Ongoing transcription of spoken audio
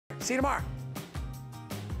See you tomorrow.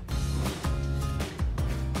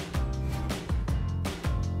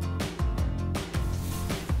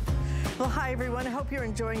 Well, hi everyone. I hope you're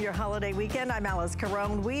enjoying your holiday weekend. I'm Alice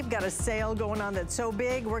Carone. We've got a sale going on that's so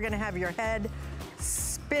big, we're gonna have your head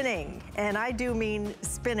spinning. And I do mean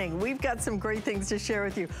spinning. We've got some great things to share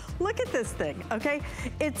with you. Look at this thing, okay?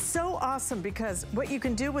 It's so awesome because what you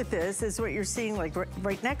can do with this is what you're seeing like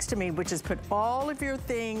right next to me, which is put all of your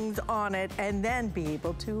things on it and then be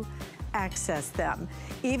able to access them.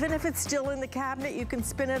 Even if it's still in the cabinet, you can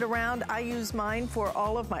spin it around. I use mine for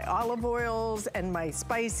all of my olive oils and my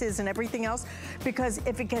spices and everything else, because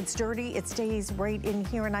if it gets dirty, it stays right in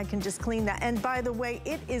here and I can just clean that. And by the way,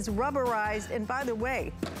 it is rubberized. And by the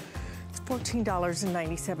way, it's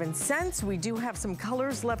 $14.97. We do have some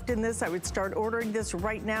colors left in this. I would start ordering this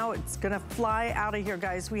right now. It's gonna fly out of here,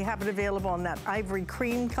 guys. We have it available in that ivory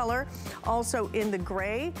cream color, also in the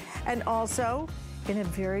gray, and also in a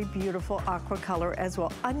very beautiful aqua color as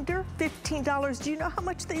well. Under $15. Do you know how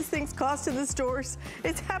much these things cost in the stores?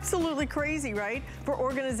 It's absolutely crazy, right? For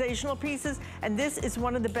organizational pieces, and this is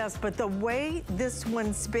one of the best. But the way this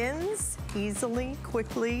one spins, easily,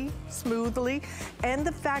 quickly, smoothly, and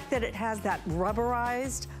the fact that it has that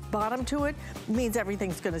rubberized bottom to it means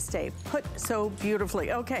everything's gonna stay put so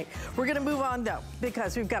beautifully. Okay, we're gonna move on though,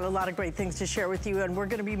 because we've got a lot of great things to share with you, and we're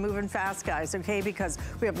gonna be moving fast, guys, okay? Because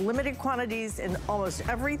we have limited quantities in almost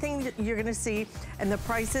everything that you're gonna see, and the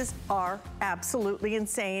prices are absolutely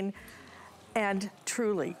insane. And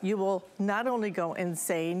truly, you will not only go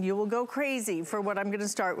insane, you will go crazy for what I'm gonna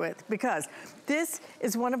start with, because this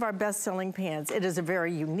is one of our best-selling pans. It is a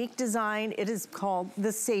very unique design. It is called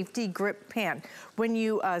the Safety Grip Pan. When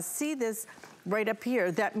you see this right up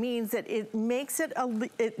here, that means that it makes it a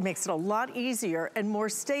lot easier and more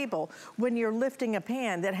stable when you're lifting a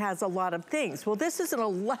pan that has a lot of things. Well, this is an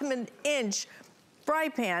 11-inch fry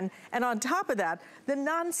pan, and on top of that, the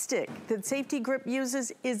non-stick that Safety Grip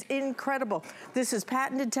uses is incredible. This is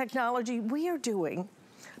patented technology. We are doing,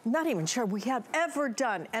 not even sure we have ever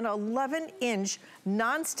done, an 11-inch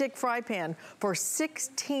non-stick fry pan for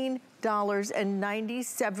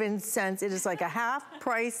 $16.97. It is like a half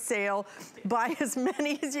price sale. Buy as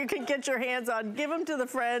many as you can get your hands on. Give them to the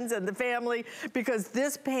friends and the family, because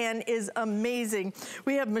this pan is amazing.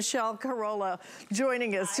 We have Michelle Carolla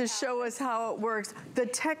joining us to show us how it works. The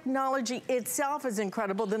technology itself is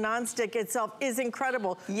incredible. The nonstick itself is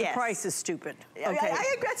incredible. Yes. The price is stupid. Okay. I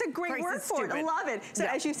think that's a great word for it. I love it. So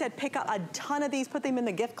as you said, pick up a ton of these, put them in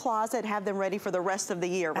the gift closet, have them ready for the rest of the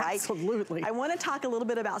year, right? Absolutely. I want to talk a little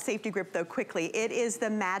bit about Safety Grip though quickly. It is the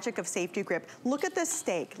magic of Safety Grip. Look at this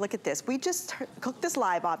steak. Look at this. We just cooked this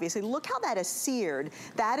live, obviously. Look how that is seared.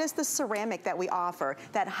 That is the ceramic that we offer,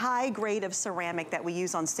 that high grade of ceramic that we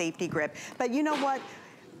use on Safety Grip. But you know what?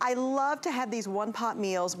 I love to have these one-pot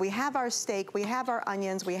meals. We have our steak, we have our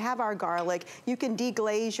onions, we have our garlic. You can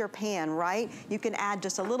deglaze your pan, right? You can add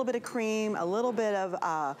just a little bit of cream, a little bit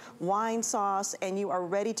of wine sauce, and you are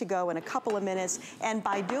ready to go in a couple of minutes. And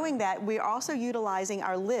by doing that, we're also utilizing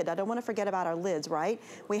our lid. I don't want to forget about our lids, right?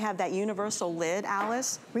 We have that universal lid,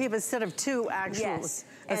 Alice. We have a set of two, actually. Yes.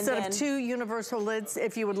 A set of two universal lids.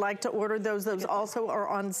 If you would like to order those also are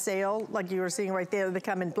on sale, like you were seeing right there. They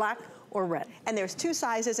come in black or red. And there's two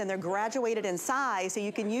sizes, and they're graduated in size, so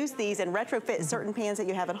you can use these and retrofit certain pans that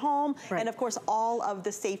you have at home, and of course all of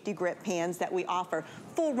the Safety Grip pans that we offer.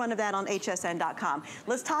 Full run of that on hsn.com.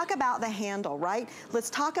 Let's talk about the handle, right? Let's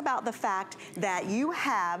talk about the fact that you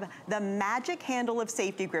have the magic handle of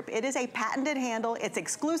Safety Grip. It is a patented handle, it's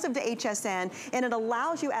exclusive to HSN, and it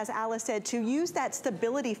allows you, as Alice said, to use that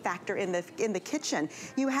stability factor in the kitchen.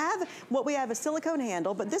 You have what we have a silicone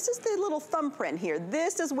handle, but this is the little thumbprint here.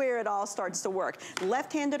 This is where it all starts to work.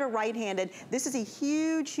 Left-handed or right-handed, this is a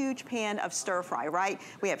huge, huge pan of stir fry, right?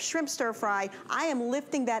 We have shrimp stir fry. I am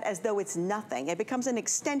lifting that as though it's nothing. It becomes an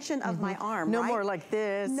extension of my arm, no right? more like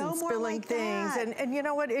this, no and more spilling like things. That. And you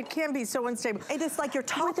know what? It can be so unstable. It is like you're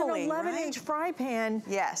toppling, with an 11-inch fry pan,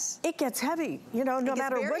 yes, it gets heavy. You know, no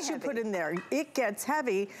matter what you put in there, it gets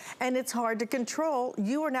heavy, and it's hard to control.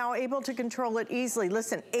 You are now able to control it easily.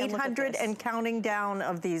 Listen, 800 and counting down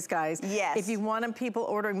of these, guys. Yes. If you want people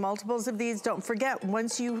ordering multiples of these, don't forget,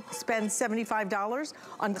 once you spend $75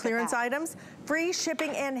 on clearance items, free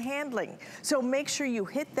shipping and handling. So make sure you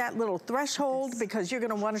hit that little threshold, because you're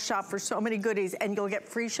gonna wanna shop for so many goodies, and you'll get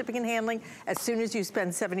free shipping and handling as soon as you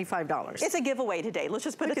spend $75. It's a giveaway today, let's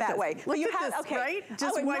just put it that way. Look at this, right?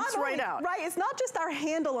 Just wipes right out. Right, it's not just our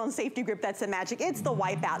handle on Safety Grip that's the magic, it's the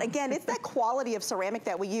wipe out. Again, it's that quality of ceramic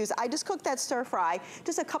that we use. I just cooked that stir fry.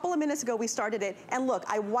 Just a couple of minutes ago we started it, and look,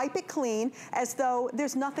 I wipe it clean as though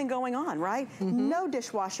there's nothing going going on, right? No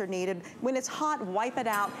dishwasher needed. When it's hot, wipe it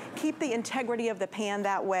out. Keep the integrity of the pan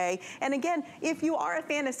that way. And again, if you are a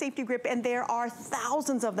fan of Safety Grip, and there are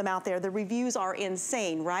thousands of them out there, the reviews are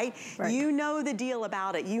insane, right? You know the deal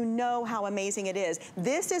about it. You know how amazing it is.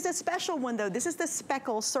 This is a special one though. This is the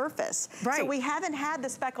speckle surface. So we haven't had the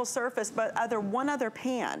speckle surface, but one other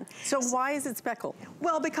pan. So why is it speckled?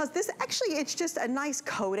 Well, because this actually, it's just a nice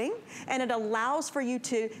coating, and it allows for you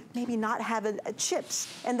to maybe not have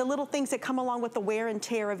chips and the little things that come along with the wear and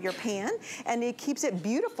tear of your pan, and it keeps it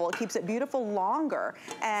beautiful. It keeps it beautiful longer,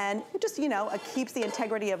 and it just, you know, it keeps the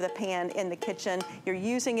integrity of the pan in the kitchen. You're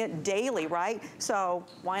using it daily, right? So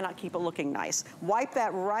why not keep it looking nice? Wipe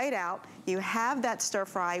that right out. You have that stir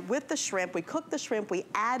fry with the shrimp. We cooked the shrimp, we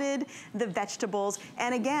added the vegetables,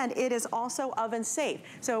 and again, it is also oven safe.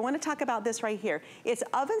 So I want to talk about this right here. It's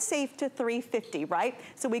oven safe to 350, right?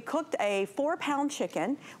 So we cooked a 4-pound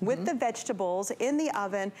chicken with the vegetables in the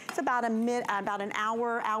oven. It's about an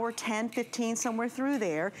hour, hour 10, 15, somewhere through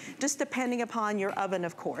there, just depending upon your oven,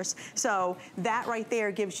 of course. So that right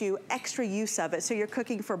there gives you extra use of it. So you're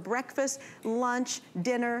cooking for breakfast, lunch,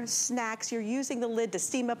 dinner, snacks. You're using the lid to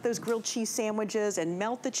steam up those grilled cheese sandwiches and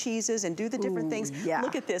melt the cheeses and do the different things.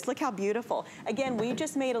 Look at this, look how beautiful. Again, we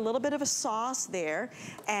just made a little bit of a sauce there,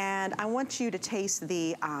 and I want you to taste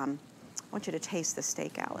the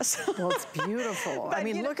steak, Alice. Well, it's beautiful. I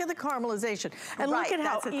mean, look at the caramelization. And look at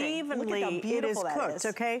how evenly it is cooked,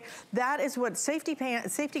 okay? That is what Safety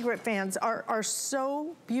Grip pans are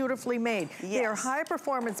so beautifully made. They are high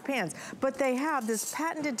performance pans, but they have this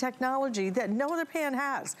patented technology that no other pan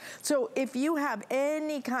has. So if you have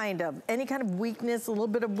any kind of weakness, a little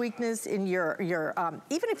bit of weakness in your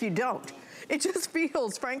even if you don't, it just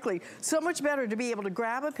feels, frankly, so much better to be able to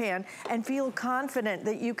grab a pan and feel confident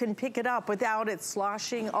that you can pick it up without it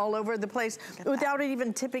sloshing all over the place, without it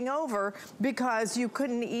even tipping over because you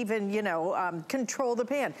couldn't even, you know, control the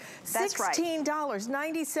pan. That's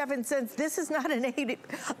 $16.97. This is not an 8.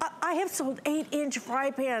 I have sold 8-inch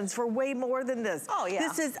fry pans for way more than this. Oh, yeah.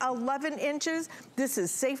 This is 11 inches. This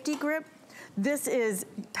is Safety Grip. This is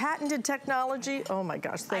patented technology. Oh my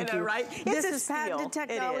gosh, thank you. Right? This is patented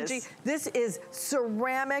technology. This is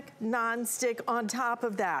ceramic nonstick on top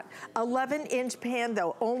of that. 11-inch pan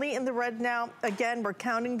though, only in the red now. Again, we're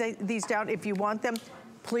counting these down. If you want them,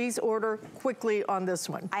 please order quickly on this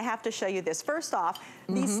one. I have to show you this. First off,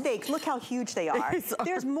 these steaks, look how huge they are.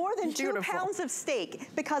 There's more than 2 pounds of steak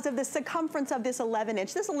because of the circumference of this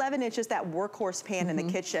 11-inch. This 11-inch is that workhorse pan in the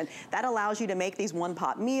kitchen. That allows you to make these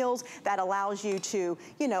one-pot meals. That allows you to,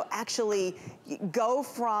 you know, actually go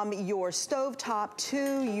from your stovetop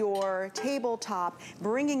to your tabletop,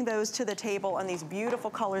 bringing those to the table in these beautiful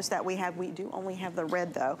colors that we have. We do only have the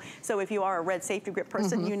red though. So if you are a red Safety Grip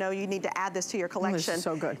person, you know you need to add this to your collection.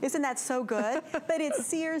 So good. Isn't that so good? But it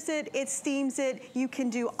sears it, it steams it. You can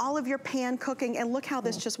do all of your pan cooking, and look how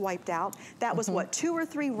this just wiped out. That was what, 2 or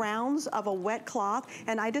 3 rounds of a wet cloth,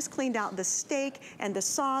 and I just cleaned out the steak and the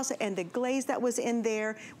sauce and the glaze that was in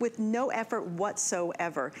there with no effort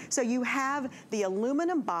whatsoever. So you have the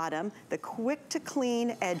aluminum bottom, the quick to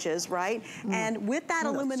clean edges, right? And with that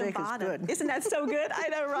aluminum bottom, isn't that so good? I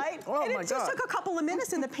know, right? Oh and my it just God. took a couple of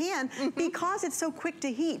minutes in the pan because it's so quick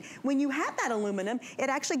to heat. When you have that aluminum, it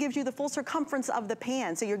actually gives you the full circumference of the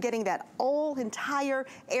pan. So you're getting that whole entire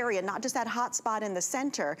area, not just that hot spot in the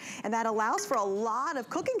center. And that allows for a lot of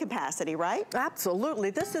cooking capacity, right? Absolutely.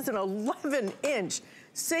 This is an 11-inch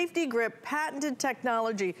Safety Grip patented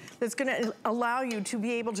technology that's gonna allow you to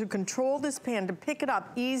be able to control this pan, to pick it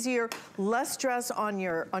up easier, less stress on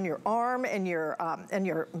your arm and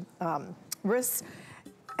your wrists,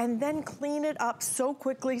 and then clean it up so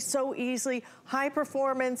quickly, so easily, high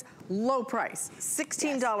performance, low price,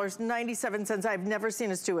 $16.97. I've never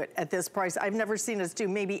seen us do it at this price. I've never seen us do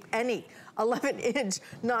maybe any 11-inch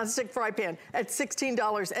nonstick fry pan at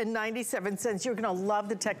 $16.97. You're gonna love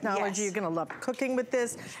the technology. You're gonna love cooking with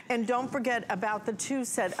this. And don't forget about the 2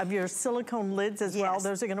 set of your silicone lids as well.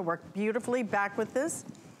 Those are gonna work beautifully back with this.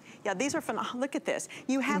 Yeah, these are phenomenal. Look at this.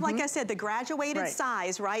 You have, like I said, the graduated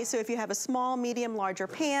size, right? So if you have a small, medium, larger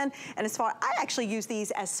pan, and as far, I actually use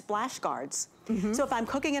these as splash guards. So if I'm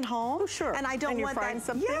cooking at home, and I don't want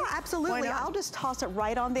that, yeah, absolutely. I'll just toss it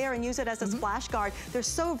right on there and use it as a splash guard. They're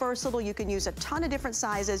so versatile. You can use a ton of different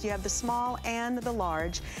sizes. You have the small and the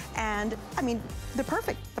large, and I mean, they're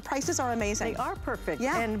perfect. The prices are amazing. They are perfect.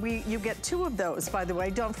 Yeah. And you get 2 of those, by the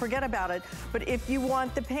way. Don't forget about it. But if you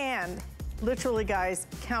want the pan, literally, guys,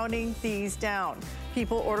 counting these down.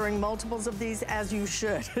 People ordering multiples of these, as you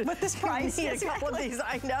should. But this price, you need a couple of these,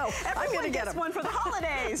 I know. I'm gonna get them. One for the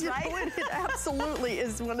holidays, right? It absolutely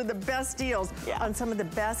is one of the best deals on some of the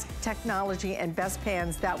best technology and best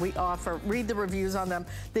pans that we offer. Read the reviews on them.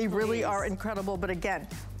 They really are incredible, but again,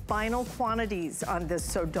 final quantities on this,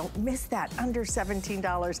 so don't miss that, under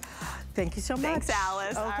 $17. Thank you so much. Thanks,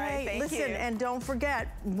 Alice. Okay, all right, thank listen, you. and don't forget,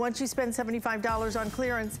 once you spend $75 on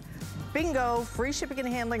clearance, bingo, free shipping and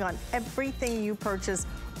handling on everything you purchase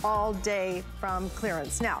all day from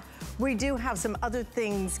clearance. Now, we do have some other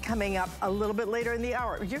things coming up a little bit later in the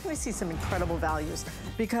hour. You're gonna see some incredible values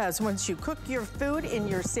because once you cook your food in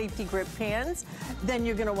your safety grip pans, then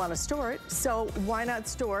you're gonna wanna store it. So why not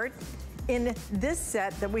store it in this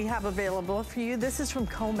set that we have available for you? This is from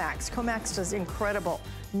Comax. Comax does incredible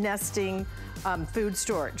nesting food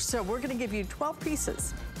storage. So we're gonna give you 12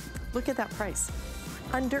 pieces. Look at that price.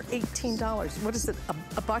 Under $18. What is it,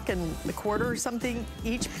 a buck and a quarter or something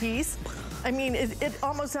each piece? I mean, it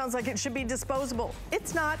almost sounds like it should be disposable.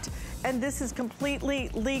 It's not, and this is completely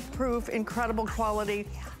leak-proof, incredible quality.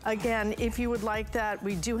 Again, if you would like that,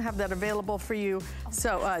 we do have that available for you,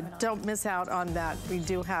 so don't miss out on that. We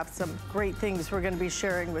do have some great things we're gonna be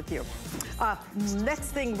sharing with you. Next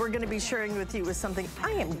thing we're gonna be sharing with you is something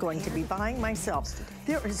I am going to be buying myself.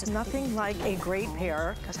 There is nothing like a great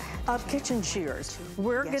pair of kitchen shears.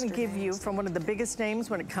 We're gonna give you, from one of the biggest names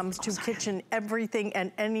when it comes to kitchen everything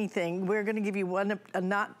and anything, we're gonna give you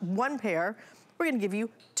not one pair, we're gonna give you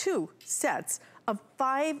 2 sets of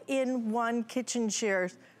 5-in-1 kitchen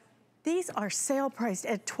shears. These are sale priced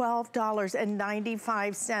at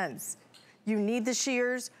 $12.95. You need the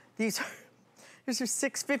shears. These are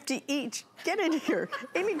 $6.50 each. Get in here.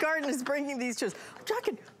 Amy Garden is bringing these to us. I'm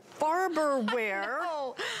talking Farberware.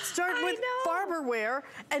 Start with Farberware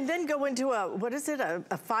and then go into what is it, a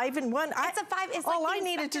 5-in-1? All I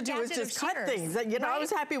needed to do is just cut things. You know, I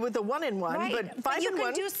was happy with the 1-in-1, but 5-in-1. You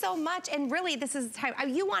can do so much, and really this is the time,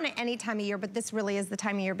 you want it any time of year, but this really is the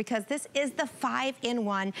time of year because this is the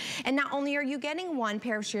 5-in-1, and not only are you getting 1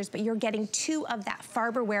 pair of shears, but you're getting 2 of that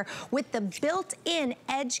Farberware with the built-in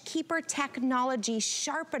Edge Keeper technology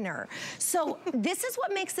sharpener. So this is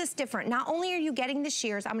what makes this different. Not only are you getting the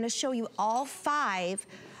shears, I'm gonna show you all 5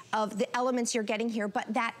 of the elements you're getting here,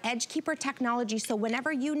 but that Edge Keeper technology, so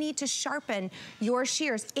whenever you need to sharpen your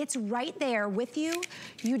shears, it's right there with you.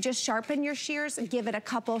 You just sharpen your shears, give it a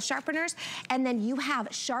couple sharpeners, and then you have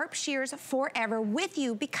sharp shears forever with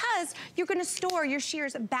you because you're gonna store your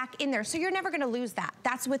shears back in there, so you're never gonna lose that.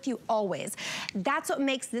 That's with you always. That's what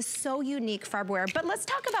makes this so unique, Farberware. But let's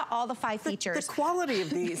talk about all the 5 features. The quality of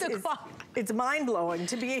these, it's mind-blowing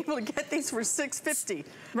to be able to get these for $6.50.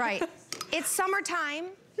 Right. It's summertime.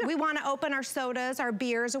 We want to open our sodas, our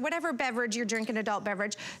beers, or whatever beverage you're drinking, adult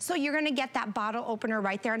beverage. So you're going to get that bottle opener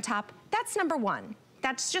right there on top. That's number 1.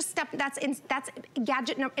 That's just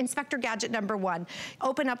Inspector Gadget number 1.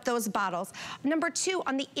 Open up those bottles. Number 2,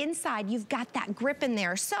 on the inside, you've got that grip in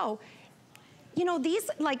there. So, you know, these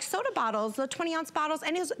like soda bottles, the 20-ounce bottles,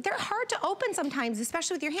 and they're hard to open sometimes,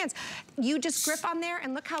 especially with your hands. You just grip on there,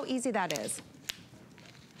 and look how easy that is.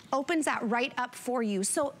 Opens that right up for you.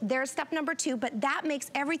 So there's step number 2, but that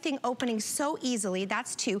makes everything opening so easily.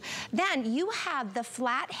 That's 2. Then you have the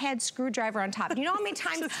flathead screwdriver on top. You know how many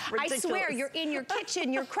times I swear you're in your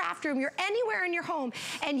kitchen, your craft room, you're anywhere in your home,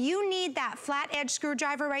 and you need that flat edge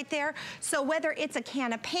screwdriver right there. So whether it's a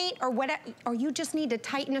can of paint or whatever, or you just need to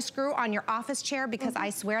tighten a screw on your office chair, because I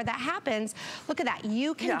swear that happens. Look at that.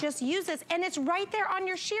 You can just use this, and it's right there on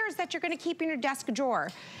your shears that you're gonna keep in your desk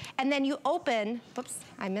drawer. And then you open, whoops,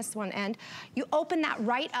 I missed one end. You open that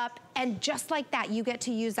right up, and just like that, you get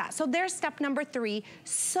to use that. So there's step number 3,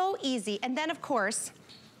 so easy. And then of course,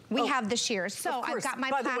 we have the shears. So I've got my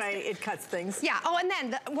plastic. By the way, it cuts things. Yeah, and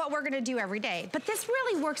then what we're gonna do every day. But this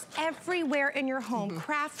really works everywhere in your home,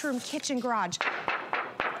 craft room, kitchen, garage.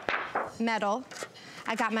 Metal.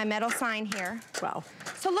 I got my metal sign here. Wow.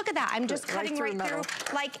 So look at that, I'm just cutting right through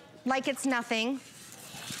like it's nothing.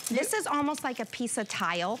 This is almost like a piece of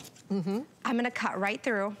tile. I'm gonna cut right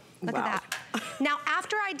through. Look at that. Now,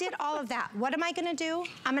 after I did all of that, what am I gonna do?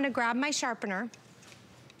 I'm gonna grab my sharpener.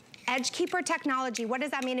 Edge Keeper technology, what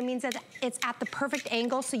does that mean? It means that it's at the perfect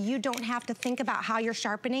angle, so you don't have to think about how you're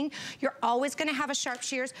sharpening. You're always gonna have a sharp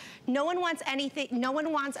shears. No one wants anything, no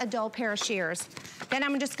one wants a dull pair of shears. Then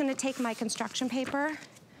I'm just gonna take my construction paper,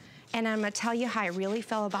 and I'm gonna tell you how I really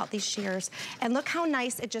feel about these shears. And look how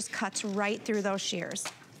nice it just cuts right through those shears.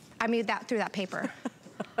 I mean, through that paper.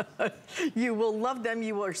 You will love them.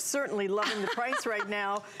 You are certainly loving the price right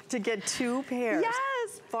now to get 2 pairs.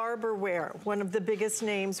 Yes. Farberware, one of the biggest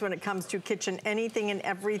names when it comes to kitchen, anything and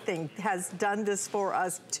everything, has done this for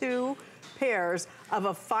us. 2 pairs of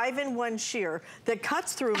a 5-in-1 shear that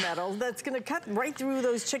cuts through metal, that's gonna cut right through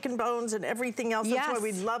those chicken bones and everything else. That's why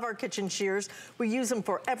we love our kitchen shears. We use them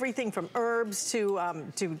for everything from herbs to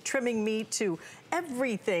trimming meat to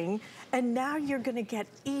everything. And now you're gonna get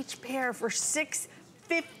each pair for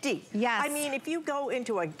 $6.50. Yes. I mean, if you go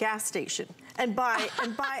into a gas station and buy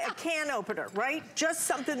a can opener, right? Just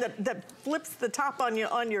something that flips the top on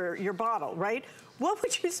your bottle, right? What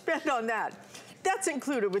would you spend on that? That's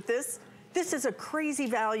included with this. This is a crazy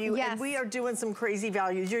value, and we are doing some crazy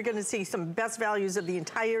values. You're gonna see some best values of the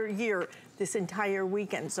entire year, this entire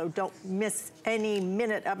weekend, so don't miss any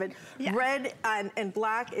minute of it. Red and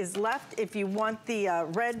black is left. If you want the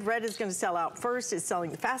red is gonna sell out first. It's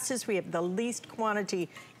selling the fastest. We have the least quantity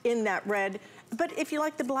in that red. But if you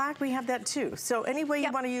like the black, we have that too. So any way you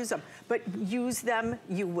want to use them, but use them,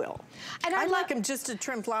 you will. And I like them just to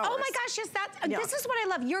trim flowers. Oh my gosh, yes, this is what I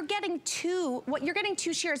love. You're getting two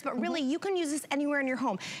shears, but really you can use this anywhere in your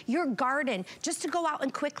home. Your garden, just to go out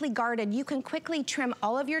and quickly garden, you can quickly trim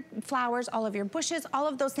all of your flowers, all of your bushes, all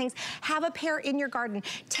of those things. Have a pair in your garden.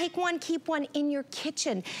 Take one, keep one in your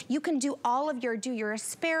kitchen. You can do all of do your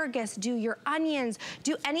asparagus, do your onions,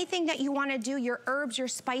 do anything that you want to do, your herbs, your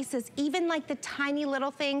spices, even like the tiny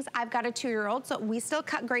little things. I've got a 2-year-old, so we still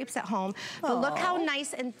cut grapes at home. But look how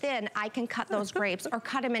nice and thin I can cut those grapes or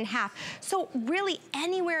cut them in half. So really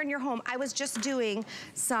anywhere in your home. I was just doing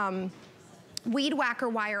some weed whacker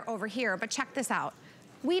wire over here, but check this out.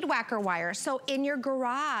 Weed whacker wire. So in your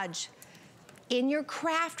garage, in your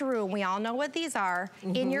craft room, we all know what these are,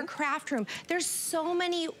 in your craft room, there's so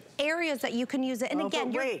many areas that you can use it. And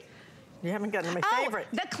again, you haven't gotten my favorite.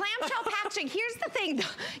 The clamshell packaging. Here's the thing.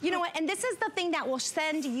 You know what? And this is the thing that will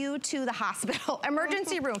send you to the hospital,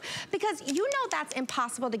 emergency room, because you know that's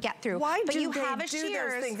impossible to get through. Why do you have those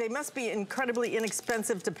things? They must be incredibly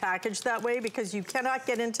inexpensive to package that way because you cannot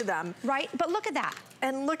get into them. Right, but look at that.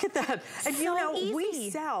 And look at that. And you know,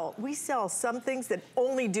 we sell some things that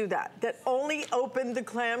only do that only open the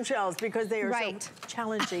clamshells because they are so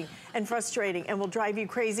challenging and frustrating and will drive you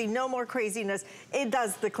crazy. No more craziness. It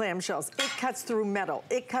does the clamshells. It cuts through metal.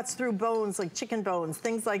 It cuts through bones like chicken bones,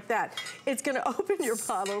 things like that. It's gonna open your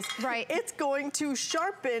bottles. Right. It's going to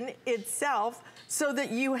sharpen itself so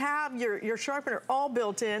that you have your sharpener all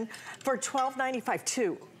built in for $12.95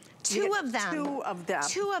 too. Two of them. For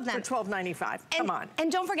 $12.95. Come on.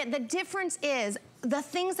 And don't forget, the difference is the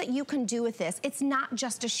things that you can do with this. It's not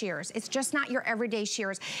just a shears. It's just not your everyday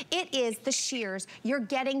shears. It is the shears. You're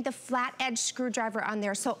getting the flat edge screwdriver on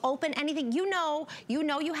there. So open anything. You know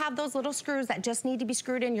you have those little screws that just need to be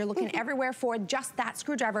screwed in. You're looking everywhere for just that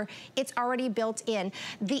screwdriver. It's already built in.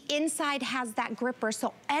 The inside has that gripper.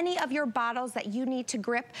 So any of your bottles that you need to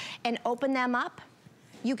grip and open them up,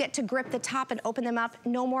 you get to grip the top and open them up.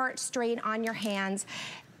 No more strain on your hands.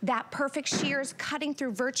 That perfect shears cutting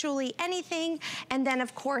through virtually anything. And then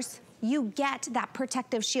of course, you get that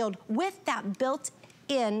protective shield with that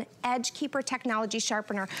built-in Edge Keeper technology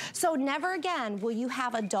sharpener. So never again will you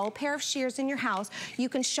have a dull pair of shears in your house. You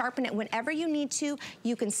can sharpen it whenever you need to.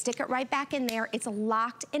 You can stick it right back in there. It's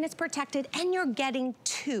locked and it's protected, and you're getting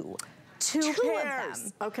two pairs, of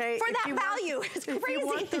them, okay? For that value, it's crazy. If you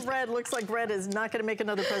want the red, looks like red is not gonna make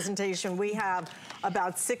another presentation. We have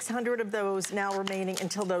about 600 of those now remaining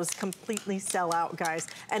until those completely sell out, guys.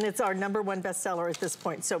 And it's our #1 bestseller at this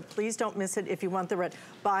point. So please don't miss it if you want the red.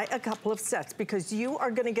 Buy a couple of sets because you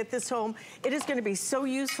are gonna get this home. It is gonna be so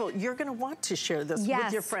useful. You're gonna want to share this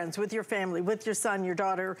with your friends, with your family, with your son, your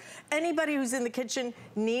daughter. Anybody who's in the kitchen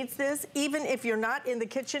needs this. Even if you're not in the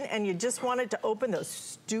kitchen and you just wanted to open those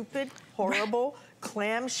stupid, horrible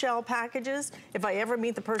clamshell packages. If I ever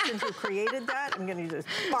meet the person who created that, I'm gonna just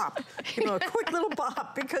bop, give them a quick little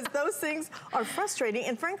bop, because those things are frustrating,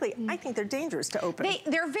 and frankly, I think they're dangerous to open.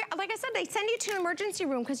 They're very, like I said, they send you to an emergency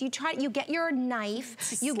room because you get your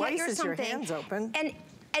knife, you get your something, your hands open.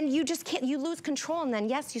 And you just can't, you lose control, and then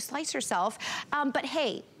yes, you slice yourself. But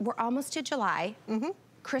hey, we're almost to July,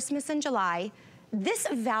 Christmas in July. This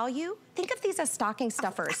value, think of these as stocking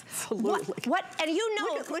stuffers. Absolutely. And you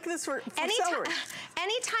know, look at this for any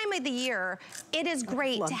time of the year, it is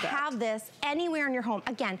great to have this anywhere in your home.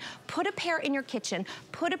 Again, put a pair in your kitchen,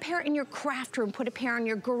 put a pair in your craft room, put a pair in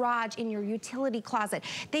your garage, in your utility closet.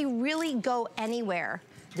 They really go anywhere.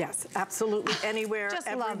 Yes, absolutely, anywhere,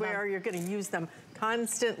 everywhere. You're gonna use them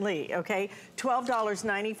constantly, okay?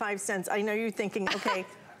 $12.95. I know you're thinking, okay,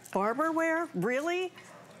 Farberware, really?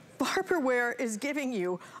 Barberware is giving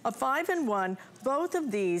you a 5-in-1. Both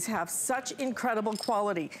of these have such incredible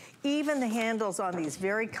quality. Even the handles on these,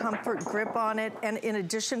 very comfort grip on it. And in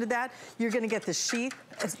addition to that, you're gonna get the sheath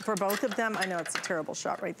for both of them. I know it's a terrible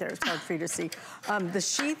shot right there. It's hard for you to see. The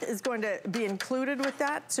sheath is going to be included with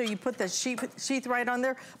that. So you put the sheath right on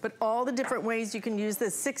there, but all the different ways you can use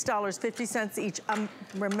this, $6.50 each.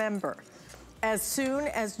 Remember, as soon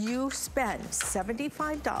as you spend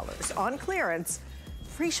 $75 on clearance,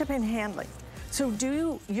 free shipping and handling. So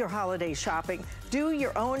do your holiday shopping, do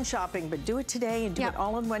your own shopping, but do it today and do it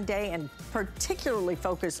all in one day, and particularly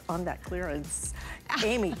focus on that clearance.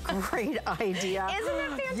 Amy, great idea. Isn't it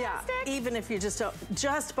fantastic? Yeah, even if you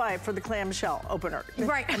just buy it for the clamshell opener.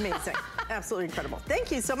 Right. Amazing. Absolutely incredible.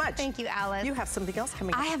 Thank you so much. Thank you, Alice. You have something else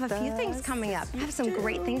coming up. I have a few things coming up. I have some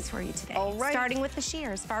great things for you today. All right. Starting with the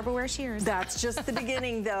shears, Barberware shears. That's just the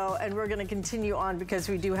beginning though, and we're gonna continue on because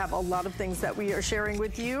we do have a lot of things that we are sharing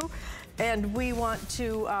with you. And we want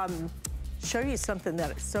to show you something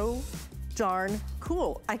that is so darn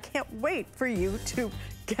cool. I can't wait for you to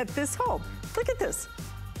get this home. Look at this.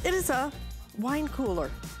 It is a wine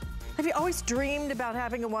cooler. Have you always dreamed about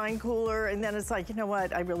having a wine cooler and then it's like, you know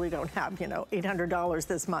what, I really don't have, you know, $800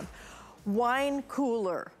 this month. Wine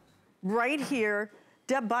cooler, right here.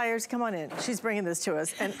 Deb Byers, come on in. She's bringing this to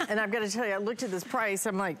us. And I'm gonna tell you, I looked at this price,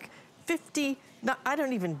 I'm like, 50, no, I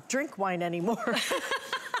don't even drink wine anymore.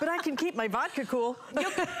 But I can keep my vodka cool.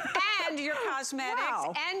 And your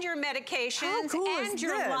cosmetics, and your medications, and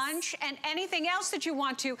your lunch, and anything else that you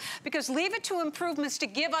want to, because Leave It to Improvements to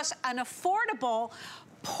give us an affordable,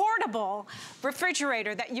 portable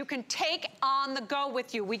refrigerator that you can take on the go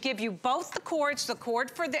with you. We give you both the cord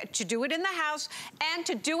for to do it in the house and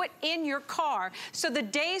to do it in your car. So the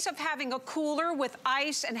days of having a cooler with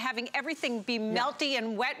ice and having everything be melty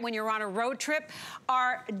and wet when you're on a road trip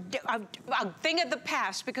are a thing of the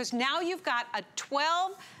past, because now you've got a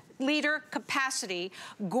 12-liter capacity,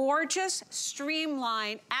 gorgeous,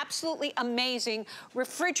 streamlined, absolutely amazing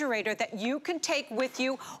refrigerator that you can take with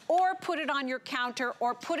you or put it on your counter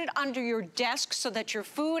or put it under your desk so that your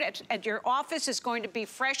food at your office is going to be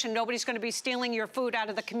fresh and nobody's going to be stealing your food out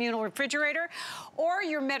of the communal refrigerator, or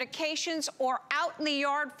your medications, or out in the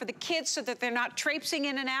yard for the kids so that they're not traipsing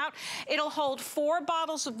in and out. It'll hold 4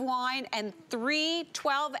 bottles of wine and 3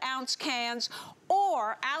 12-ounce cans.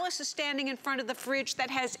 Or Alice is standing in front of the fridge that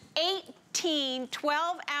has 18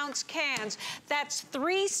 12-ounce cans. That's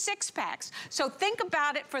 3 6-packs. So think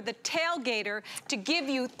about it for the tailgater to give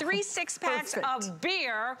you 3 6-packs of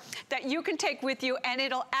beer that you can take with you, and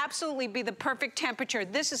it'll absolutely be the perfect temperature.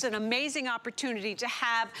 This is an amazing opportunity to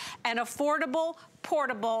have an affordable,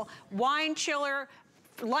 portable wine chiller,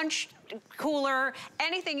 lunch cooler,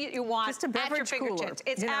 anything you want. Just a beverage at your fingertips.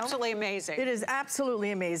 It's absolutely amazing. It is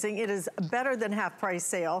absolutely amazing. It is better than half price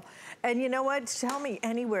sale. And you know what? Tell me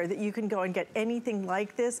anywhere that you can go and get anything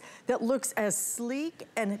like this that looks as sleek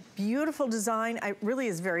and beautiful design. It really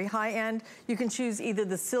is very high end. You can choose either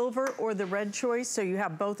the silver or the red choice, so you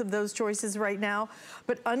have both of those choices right now.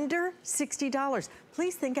 But under $60.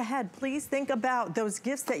 Please think ahead. Please think about those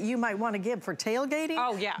gifts that you might want to give for tailgating.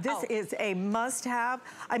 Oh, yeah. This is a must-have.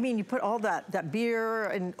 I mean, you put all that beer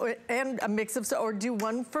and a mix of, or do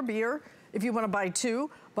one for beer. If you want to buy 2,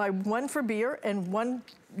 buy 1 for beer and 1,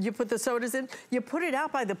 you put the sodas in. You put it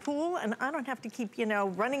out by the pool, and I don't have to keep, you know,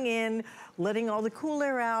 running in, letting all the cool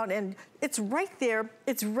air out, and it's right there.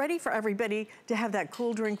 It's ready for everybody to have that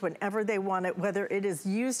cool drink whenever they want it, whether it is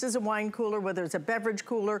used as a wine cooler, whether it's a beverage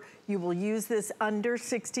cooler. You will use this under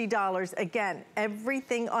 $60. Again,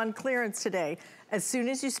 everything on clearance today as soon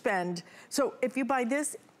as you spend. So if you buy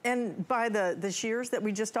this and buy the shears that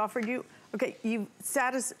we just offered you, okay, you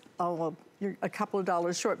satisfy, oh, well, you're a couple of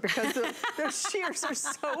dollars short because the shears are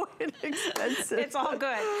so inexpensive. It's all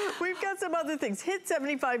good. We've got some other things. Hit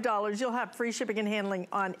 $75. You'll have free shipping and handling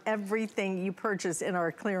on everything you purchase in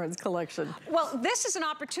our clearance collection. Well, this is an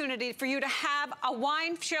opportunity for you to have a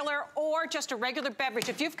wine chiller or just a regular beverage.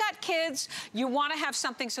 If you've got kids, you want to have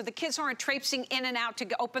something so the kids aren't traipsing in and out to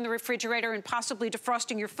open the refrigerator and possibly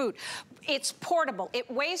defrosting your food. It's portable. It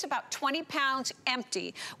weighs about 20 pounds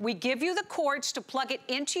empty. We give you the cords to plug it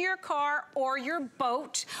into your car or your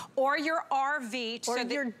boat or your RV. Or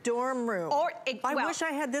your dorm room. I wish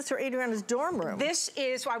I had this for Adriana's dorm room. This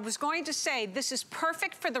is, I was going to say, this is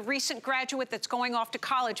perfect for the recent graduate that's going off to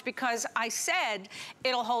college, because I said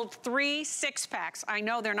it'll hold 3 6-packs. I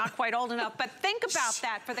know they're not quite old enough, but think about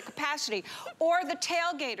that for the capacity. Or the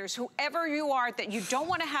tailgaters, whoever you are, that you don't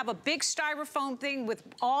want to have a big styrofoam thing with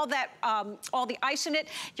all that, all the ice in it.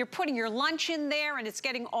 You're putting your lunch in there and it's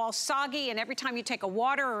getting all soggy, and every time you take a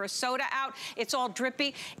water or a soda out, out. It's all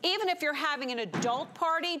drippy. Even if you're having an adult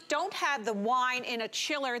party, don't have the wine in a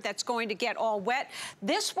chiller that's going to get all wet.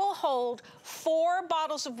 This will hold 4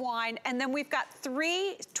 bottles of wine, and then we've got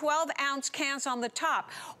 3 12-ounce cans on the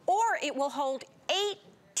top. Or it will hold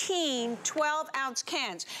 18 12-ounce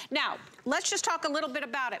cans. Now, let's just talk a little bit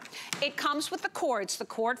about it. It comes with the cords, the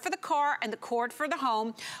cord for the car and the cord for the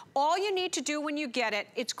home. All you need to do when you get it,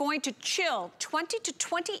 it's going to chill 20 to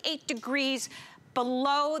 28 degrees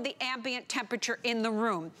below the ambient temperature in the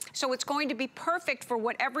room. So it's going to be perfect for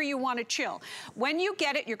whatever you want to chill. When you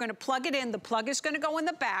get it, you're going to plug it in. The plug is going to go in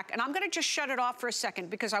the back, and I'm going to just shut it off for a second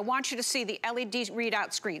because I want you to see the LED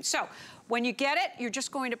readout screen. So when you get it, you're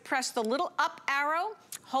just going to press the little up arrow,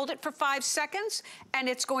 hold it for 5 seconds, and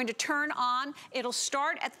it's going to turn on. It'll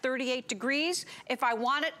start at 38 degrees. If I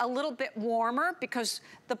want it a little bit warmer, because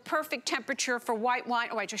the perfect temperature for white wine,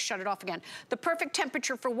 oh, I just shut it off again. The perfect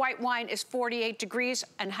temperature for white wine is 48 degrees,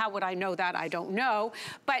 and how would I know that? I don't know.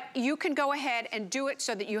 But you can go ahead and do it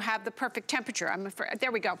so that you have the perfect temperature.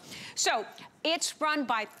 There we go. So it's run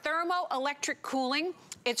by thermoelectric cooling.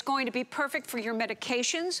 It's going to be perfect for your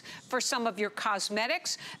medications, for some of your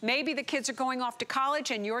cosmetics. Maybe the kids are going off to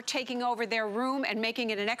college and you're taking over their room and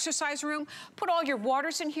making it an exercise room. Put all your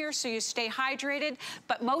waters in here so you stay hydrated.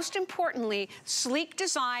 But most importantly, sleek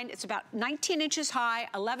design. It's about 19 inches high,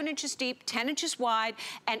 11 inches deep, 10 inches wide,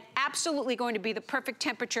 and absolutely going to be the perfect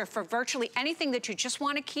temperature for virtually anything that you just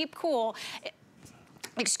want to keep cool.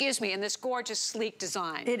 Excuse me, in this gorgeous, sleek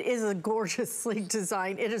design. It is a gorgeous, sleek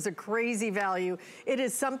design. It is a crazy value. It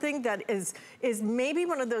is something that is maybe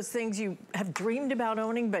one of those things you have dreamed about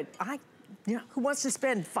owning, but you know, who wants to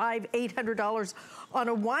spend $500, $800 on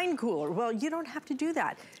a wine cooler? Well, you don't have to do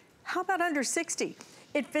that. How about under 60?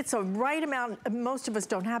 It fits a right amount. Most of us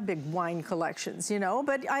don't have big wine collections, you know,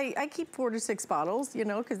 but I keep 4 to 6 bottles, you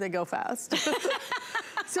know, because they go fast.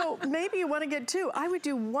 So maybe you want to get 2. I would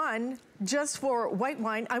do 1 just for white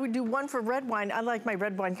wine. I would do 1 for red wine. I like my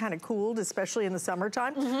red wine kind of cooled, especially in the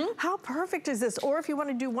summertime. How perfect is this? Or if you want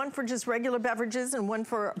to do 1 for just regular beverages and 1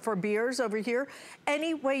 for beers over here,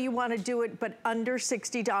 any way you want to do it, but under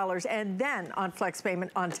 $60. And then on flex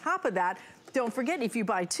payment on top of that, don't forget, if you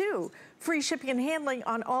buy 2, free shipping and handling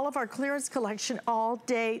on all of our clearance collection all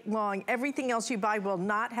day long. Everything else you buy will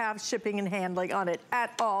not have shipping and handling on it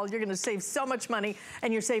at all. You're gonna save so much money,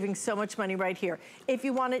 and you're saving so much money right here. If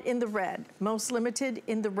you want it in the red, most limited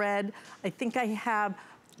in the red, I think I have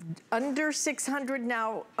under 600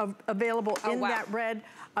 now available in that red.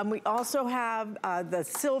 We also have the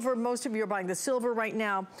silver. Most of you are buying the silver right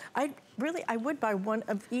now. I would buy 1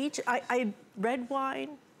 of each. Red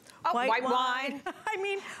wine. Oh, white wine. I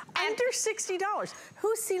mean, under $60.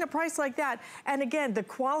 Who's seen a price like that? And again, the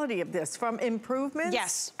quality of this from improvements.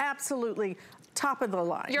 Yes. Absolutely top of the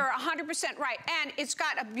line. You're 100% right. And it's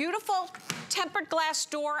got a beautiful tempered glass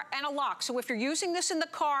door and a lock. So if you're using this in the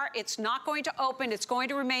car, it's not going to open. It's going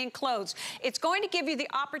to remain closed. It's going to give you the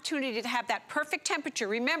opportunity to have that perfect temperature.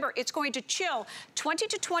 Remember, it's going to chill 20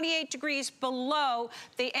 to 28 degrees below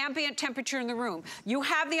the ambient temperature in the room. You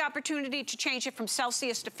have the opportunity to change it from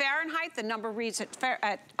Celsius to Fahrenheit. The number reads at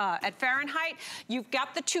Fahrenheit. You've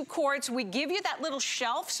got the 2 cords. We give you that little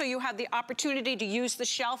shelf so you have the opportunity to use the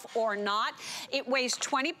shelf or not. It weighs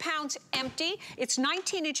 20 pounds empty. It's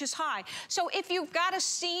 19 inches high. So if you've got a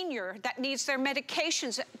senior that needs their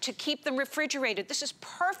medications to keep them refrigerated, this is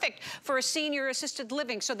perfect for a senior assisted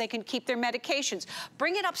living so they can keep their medications.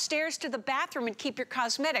 Bring it upstairs to the bathroom and keep your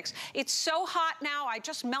cosmetics. It's so hot now, I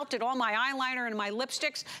just melted all my eyeliner and my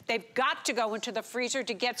lipsticks. They've got to go into the freezer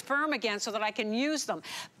to get firm again so that I can use them.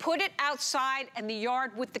 Put it outside in the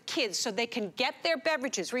yard with the kids so they can get their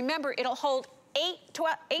beverages. Remember, it'll hold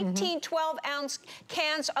 18 12-ounce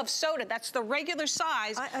cans of soda. That's the regular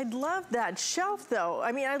size. I love that shelf, though.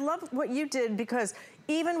 I mean, I love what you did because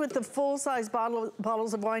even with the full-size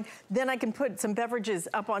bottles of wine, then I can put some beverages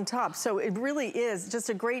up on top. So it really is just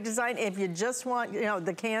a great design. If you just want, you know,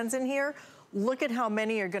 the cans in here, look at how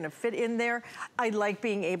many are gonna fit in there. I like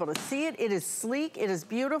being able to see it. It is sleek, it is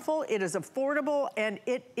beautiful, it is affordable, and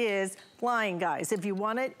it is flying, guys. If you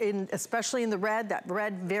want it, especially in the red, that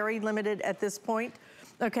red very limited at this point.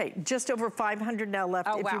 Okay, just over 500 now left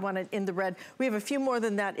if you want it in the red. We have a few more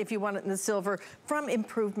than that if you want it in the silver. From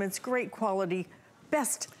Improvements, great quality,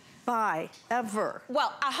 best buy ever.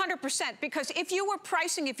 Well, 100%, because if you were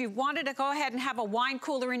pricing, if you wanted to go ahead and have a wine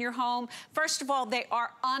cooler in your home, first of all, they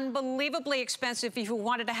are unbelievably expensive if you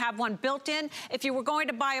wanted to have one built in. If you were going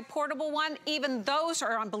to buy a portable one, even those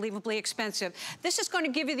are unbelievably expensive. This is going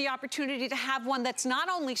to give you the opportunity to have one that's not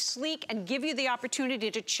only sleek and give you the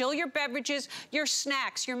opportunity to chill your beverages, your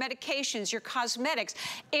snacks, your medications, your cosmetics.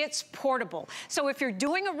 It's portable. So if you're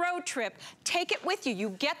doing a road trip, take it with you. You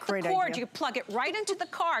get the cord, you plug it right into the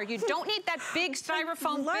car. You don't need that big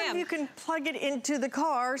styrofoam bim. You can plug it into the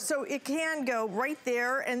car so it can go right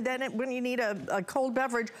there, and then when you need a cold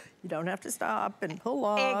beverage, you don't have to stop and pull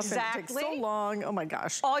off. Exactly. It takes so long. Oh my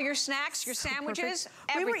gosh. All your snacks, your sandwiches,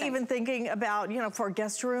 everything. We were even thinking about, you know, for a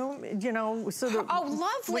guest room, you know, so that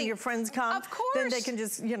lovely. When your friends come, of course, then they can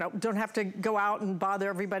just, you know, don't have to go out and bother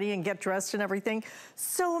everybody and get dressed and everything.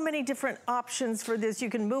 So many different options for this.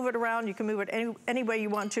 You can move it around. You can move it any way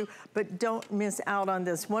you want to, but don't miss out on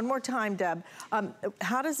this. One more time, Deb.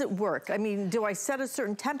 How does it work? I mean, do I set a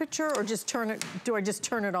certain temperature or just turn it? Do I just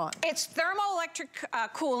turn it on? It's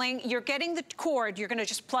thermoelectric cooling. You're getting the cord. You're going to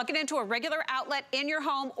just plug it into a regular outlet in your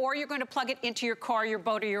home, or you're going to plug it into your car, your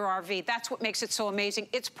boat, or your RV. That's what makes it so amazing.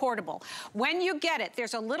 It's portable. When you get it,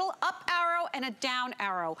 there's a little up arrow and a down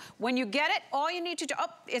arrow. When you get it, all you need to do,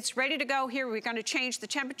 it's ready to go. Here, we're going to change the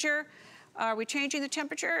temperature. Are we changing the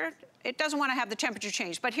temperature? It doesn't want to have the temperature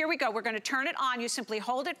changed, but here we go. We're going to turn it on. You simply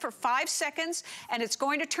hold it for 5 seconds, and it's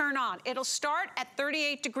going to turn on. It'll start at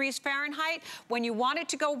 38 degrees Fahrenheit. When you want it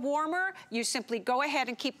to go warmer, you simply go ahead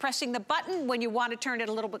and keep pressing the button. When you want to turn it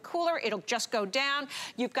a little bit cooler, it'll just go down.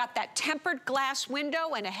 You've got that tempered glass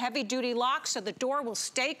window and a heavy-duty lock, so the door will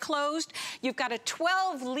stay closed. You've got a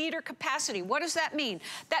 12-liter capacity. What does that mean?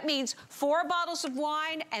 That means 4 bottles of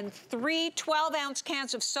wine and 3 12-ounce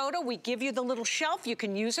cans of soda. We give you the little shelf. You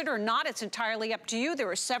can use it or not. It's entirely up to you. There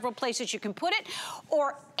are several places you can put it.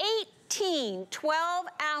 Or 18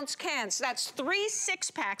 12-ounce cans. That's 3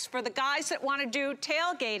 6-packs for the guys that want to do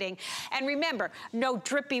tailgating. And remember, no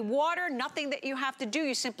drippy water, nothing that you have to do.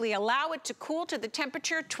 You simply allow it to cool to the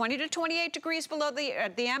temperature, 20 to 28 degrees below the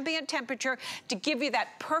ambient temperature, to give you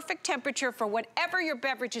that perfect temperature for whatever your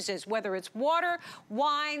beverages is, whether it's water,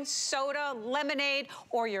 wine, soda, lemonade,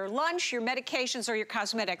 or your lunch, your medications, or your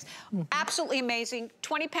cosmetics. Absolutely amazing.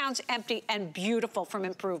 20 pounds empty and beautiful from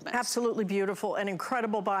Improvements. Absolutely beautiful. An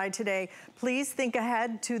incredible buy today. Please think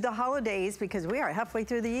ahead to the holidays, because we are halfway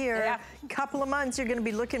through the year. Yeah. Couple of months, you're going to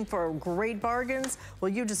be looking for great bargains. Well,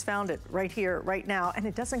 you just found it right here, right now. And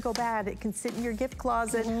it doesn't go bad. It can sit in your gift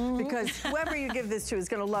closet, because whoever you give this to is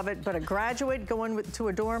going to love it. But a graduate going to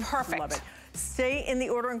a dorm, perfect. Love it. Stay in the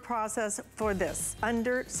ordering process for this.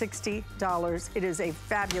 Under $60. It is a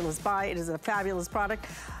fabulous buy. It is a fabulous product.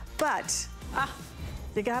 But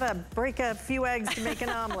you gotta break a few eggs to make an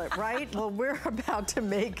omelet, right? Well, we're about to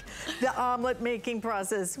make the omelet making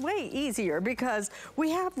process way easier, because we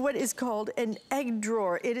have what is called an egg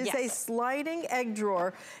drawer. It is a sliding egg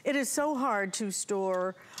drawer. It is so hard to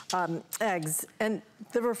store eggs, and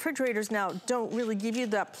the refrigerators now don't really give you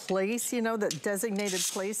that place, you know, that designated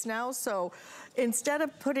place now. So instead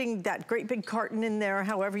of putting that great big carton in there,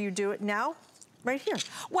 however you do it now, right here.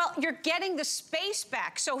 Well, you're getting the space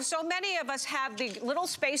back. So many of us have the little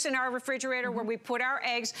space in our refrigerator where we put our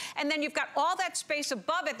eggs, and then you've got all that space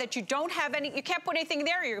above it that you don't have any, you can't put anything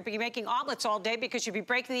there. You'll be making omelets all day because you'll be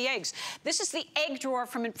breaking the eggs. This is the egg drawer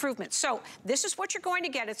from Improvement. So this is what you're going to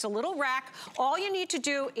get. It's a little rack. All you need to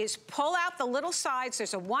do is pull out the little sides.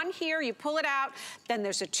 There's a 1 here, you pull it out. Then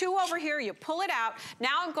there's a 2 over here, you pull it out.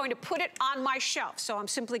 Now I'm going to put it on my shelf. So I'm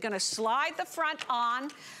simply going to slide the front on,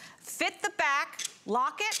 fit the back,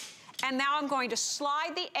 lock it, and now I'm going to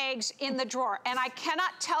slide the eggs in the drawer. And I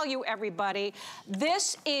cannot tell you, everybody,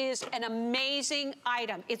 this is an amazing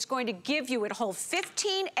item. It's going to give you, it'll hold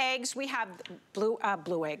 15 eggs. We have blue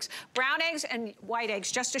eggs, brown eggs and white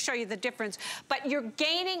eggs, just to show you the difference. But you're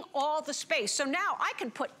gaining all the space. So now I can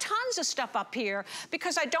put tons of stuff up here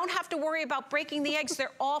because I don't have to worry about breaking the eggs. They're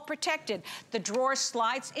all protected. The drawer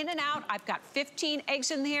slides in and out. I've got 15 eggs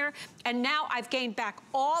in here, and now I've gained back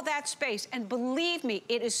all that space. And believe me,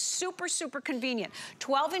 it is super, super convenient.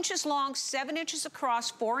 12 inches long, 7 inches across,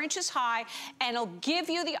 4 inches high, and it'll give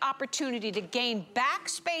you the opportunity to gain back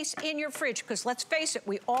space in your fridge, because let's face it,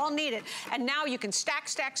 we all need it. And now you can stack,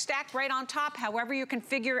 stack, stack right on top, however you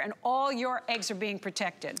configure, and all your eggs are being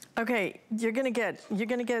protected. Okay, you're gonna get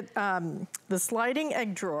the sliding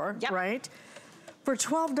egg drawer, right? For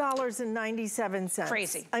 $12.97.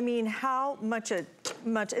 Crazy. I mean, how much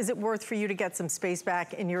is it worth for you to get some space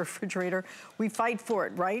back in your refrigerator? We fight for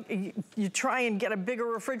it, right? You try and get a bigger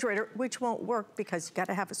refrigerator, which won't work because you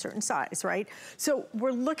gotta have a certain size, right? So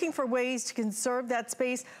we're looking for ways to conserve that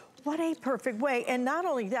space. what a perfect way. And not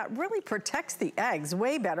only that, really protects the eggs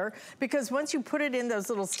way better, because once you put it in those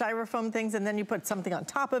little styrofoam things and then you put something on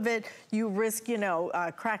top of it, you risk, you know,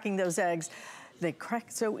 cracking those eggs. They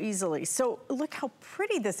crack so easily. So look how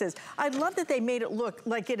pretty this is. I love that they made it look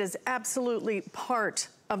like it is absolutely part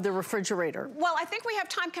of the refrigerator. Well, I think we have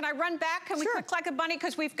time. Can I run back? Can we click like a bunny?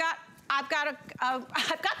 Because I've got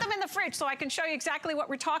them in the fridge so I can show you exactly what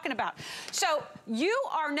we're talking about. So you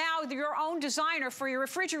are now your own designer for your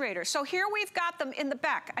refrigerator. So here we've got them in the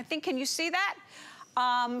back. I think, can you see that?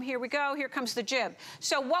 Here we go, here comes the jib.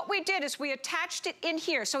 So what we did is we attached it in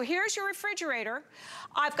here. So here's your refrigerator.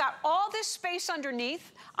 I've got all this space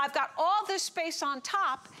underneath. I've got all this space on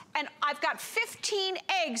top, and I've got 15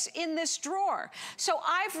 eggs in this drawer. So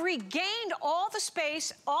I've regained all the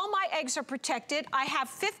space. All my eggs are protected. I have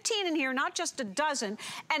 15 in here, not just a dozen.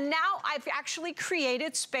 And now I've actually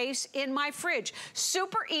created space in my fridge.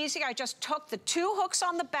 Super easy. I just took the 2 hooks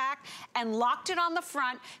on the back and locked it on the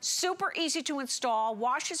front. Super easy to install.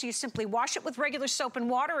 Washes, you simply wash it with regular soap and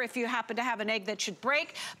water if you happen to have an egg that should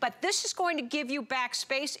break. But this is going to give you back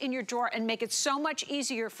space in your drawer and make it so much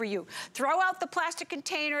easier for you. Throw out the plastic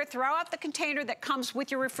container, throw out the container that comes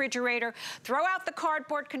with your refrigerator, throw out the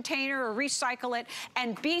cardboard container or recycle it,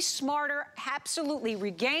 and be smarter. Absolutely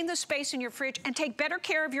regain the space in your fridge and take better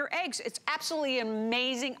care of your eggs. It's absolutely an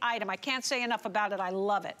amazing item. I can't say enough about it. I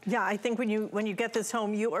love it. Yeah, I think when you get this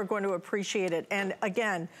home, you are going to appreciate it. And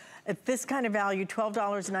again, at this kind of value,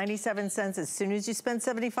 $12.97, as soon as you spend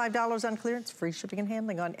 $75 on clearance, free shipping and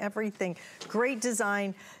handling on everything. Great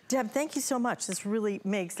design. Deb, thank you so much. This really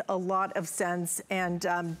makes a lot of sense. And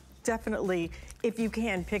definitely, if you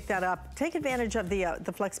can, pick that up. Take advantage of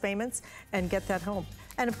the flex payments and get that home.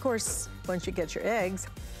 And of course, once you get your eggs,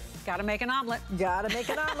 gotta make an omelet. Gotta make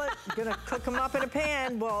an omelet. Gonna cook them up in a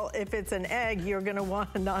pan. Well, if it's an egg, you're gonna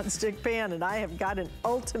want a nonstick pan, and I have got an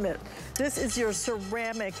ultimate. This is your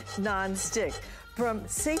ceramic nonstick from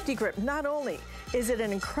Safety Grip. Not only is it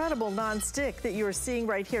an incredible nonstick that you are seeing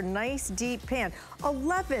right here, nice deep pan,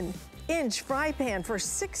 11-inch fry pan for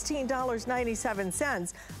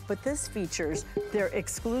 $16.97, but this features their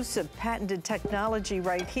exclusive patented technology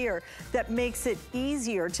right here that makes it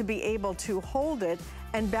easier to be able to hold it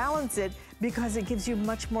and balance it, because it gives you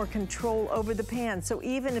much more control over the pan. So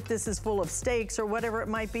even if this is full of steaks or whatever it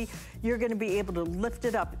might be, you're gonna be able to lift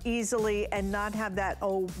it up easily and not have that,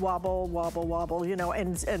 oh, wobble, wobble, wobble, you know,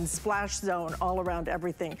 and splash zone all around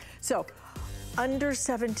everything. So under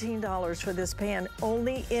 $17 for this pan,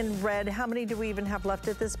 only in red. How many do we even have left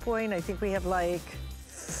at this point? I think we have like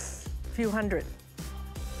a few hundred.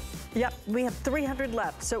 Yep, we have 300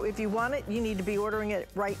 left. So if you want it, you need to be ordering it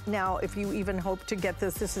right now if you even hope to get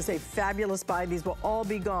this. This is a fabulous buy. These will all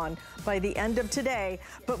be gone by the end of today,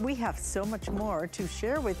 but we have so much more to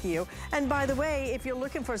share with you. And by the way, if you're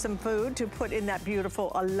looking for some food to put in that beautiful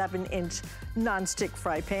 11-inch nonstick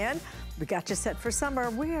fry pan, we got you set for summer.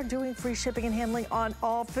 We are doing free shipping and handling on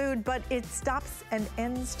all food, but it stops and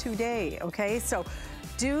ends today, okay? So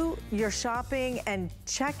do your shopping and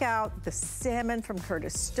check out the salmon from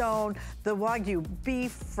Curtis Stone, the Wagyu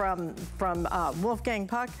beef from Wolfgang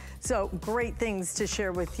Puck. So great things to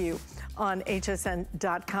share with you on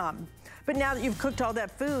hsn.com. But now that you've cooked all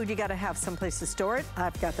that food, you gotta have someplace to store it.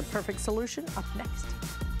 I've got the perfect solution up next.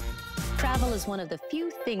 Travel is one of the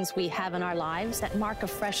few things we have in our lives that mark a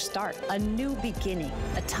fresh start, a new beginning,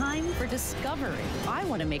 a time for discovery. I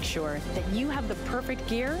want to make sure that you have the perfect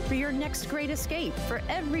gear for your next great escape. For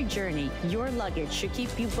every journey, your luggage should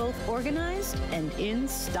keep you both organized and in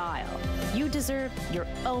style. You deserve your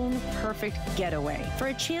own perfect getaway for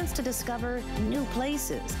a chance to discover new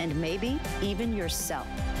places and maybe even yourself.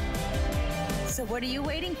 So what are you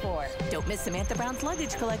waiting for? Don't miss Samantha Brown's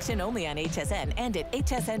luggage collection only on HSN and at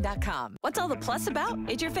hsn.com. What's all the plus about?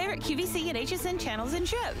 It's your favorite QVC and HSN channels and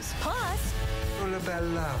shows. Plus, all about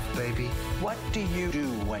love, baby. What do you do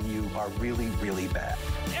when you are really, really bad?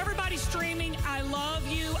 Everybody's streaming I Love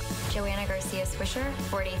You. Joanna Garcia Swisher,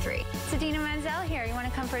 43. Sadina Menzel here. You want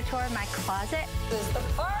to come for a tour of my closet? this is the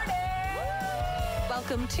party!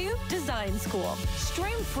 Welcome to Design School.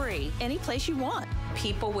 Stream free any place you want.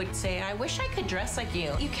 People would say, I wish I could dress like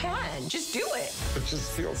you. You can. Just do it. It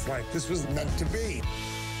just feels like this was meant to be.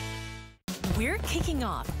 We're kicking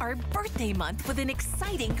off our birthday month with an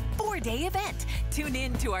exciting 4-day event. Tune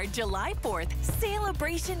in to our July 4th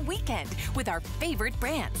celebration weekend with our favorite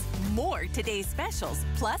brands. More today's specials,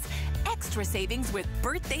 plus extra savings with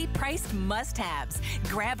birthday priced must-haves.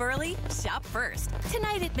 Grab early, shop first.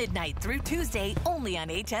 Tonight at midnight through Tuesday, only on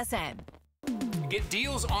HSN. Get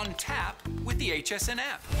deals on tap with the HSN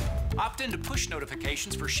app. Opt in to push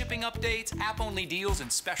notifications for shipping updates, app-only deals,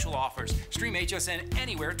 and special offers. Stream HSN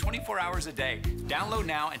anywhere 24 hours a day. Download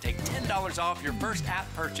now and take $10 off your first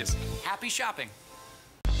app purchase. Happy shopping.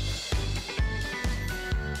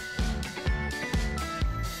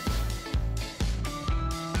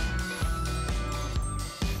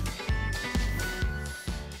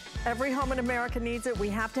 Every home in America needs it. We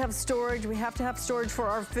have to have storage. We have to have storage for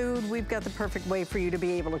our food. We've got the perfect way for you to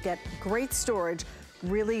be able to get great storage,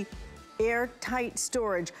 really airtight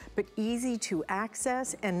storage, but easy to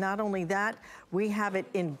access. And not only that, we have it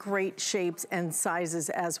in great shapes and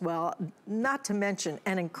sizes as well. Not to mention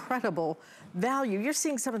an incredible value. You're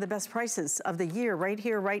seeing some of the best prices of the year right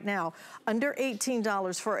here, right now. Under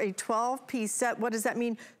 $18 for a 12-piece set. What does that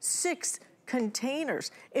mean? 6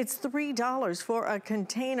 containers. It's $3 for a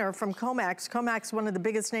container from Comax. Comax, one of the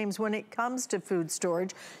biggest names when it comes to food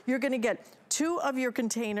storage. You're gonna get 2 of your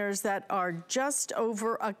containers that are just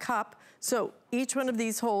over a cup. So each one of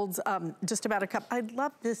these holds just about a cup. I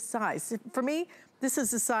love this size. For me, this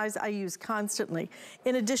is the size I use constantly.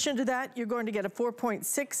 In addition to that, you're going to get a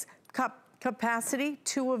 4.6 cup capacity,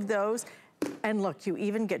 2 of those. And look, you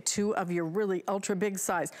even get 2 of your really ultra big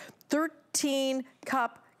size. 13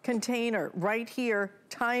 cup container right here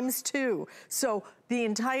times 2. So the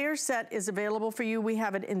entire set is available for you. We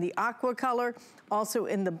have it in the aqua color, also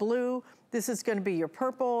in the blue. This is going to be your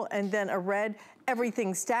purple and then a red.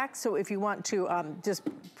 Everything stacks, so if you want to just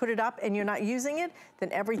put it up and you're not using it,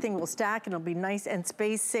 then everything will stack and it'll be nice and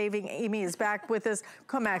space saving. Amy is back with us.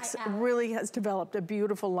 Comax really has developed a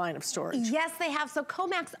beautiful line of storage. Yes, they have. So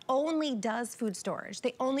Comax only does food storage.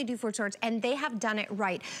 They only do food storage and they have done it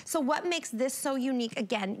right. So what makes this so unique,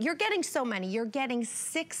 again, you're getting so many. You're getting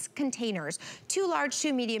 6 containers, 2 large,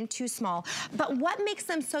 2 medium, 2 small. But what makes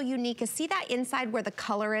them so unique is see that inside where the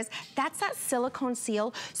color is? That's that silicone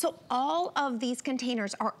seal. So all of these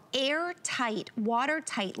containers are airtight,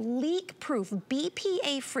 watertight, leak-proof,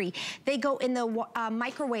 BPA-free. They go in the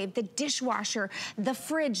microwave, the dishwasher, the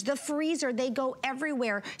fridge, the freezer. They go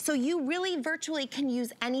everywhere. So you really virtually can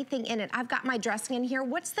use anything in it. I've got my dressing in here.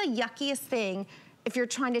 What's the yuckiest thing if you're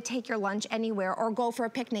trying to take your lunch anywhere or go for a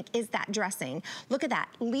picnic, is that dressing. Look at that,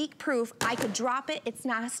 leak-proof. I could drop it, it's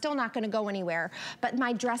still not gonna go anywhere, but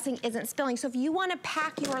my dressing isn't spilling. So if you wanna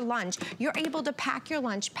pack your lunch, you're able to pack your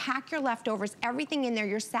lunch, pack your leftovers, everything in there.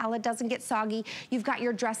 Your salad doesn't get soggy. You've got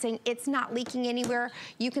your dressing, it's not leaking anywhere.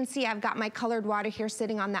 You can see I've got my colored water here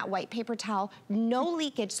sitting on that white paper towel. No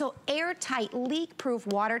leakage, so airtight, leak-proof,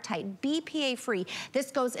 watertight, BPA-free.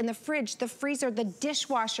 This goes in the fridge, the freezer, the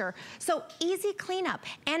dishwasher. So easy cleanup,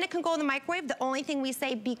 and it can go in the microwave. The only thing we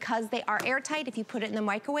say, because they are airtight, if you put it in the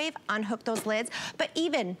microwave, unhook those lids. But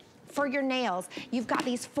even for your nails, you've got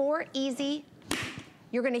these 4 easy,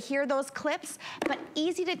 you're gonna hear those clips, but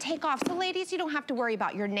easy to take off. So ladies, you don't have to worry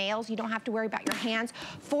about your nails, you don't have to worry about your hands.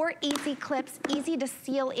 4 easy clips, easy to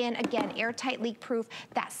seal in. Again, airtight, leak-proof.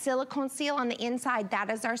 That silicone seal on the inside,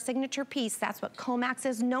 that is our signature piece. That's what Comax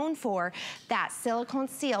is known for, that silicone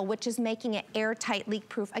seal, which is making it airtight,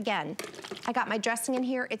 leak-proof. Again, I got my dressing in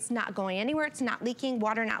here. It's not going anywhere. It's not leaking,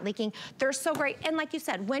 water not leaking. They're so great. And like you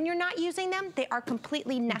said, when you're not using them, they are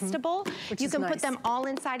completely nestable. You can put them all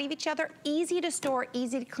inside of each other. Easy to store,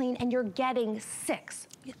 easy to clean, and you're getting 6.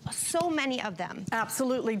 So many of them.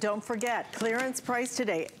 Absolutely, don't forget, clearance price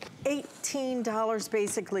today, $18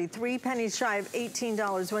 basically, 3 pennies shy of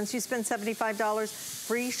 $18. Once you spend $75,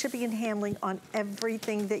 free shipping and handling on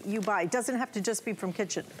everything that you buy. It doesn't have to just be from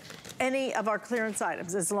kitchen. Any of our clearance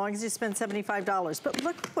items, as long as you spend $75. But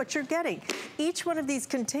look what you're getting. Each one of these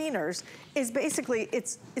containers is basically,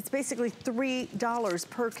 it's basically $3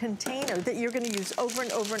 per container that you're gonna use over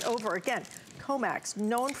and over and over again. Comax,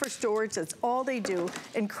 known for storage, that's all they do.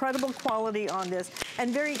 Incredible quality on this,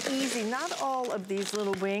 and very easy. Not all of these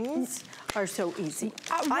little wings are so easy.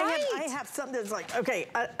 I have some that's like, okay,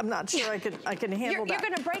 I'm not sure I can handle that. You're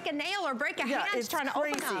gonna break a nail or break a hand trying to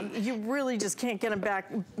open them. You really just can't get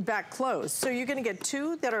them back closed. So you're gonna get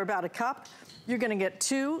 2 that are about a cup. You're gonna get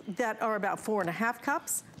 2 that are about 4.5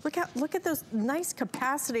 cups. Look at those nice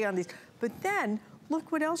capacity on these. But then,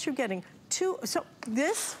 look what else you're getting. 2, so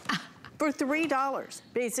this, for $3,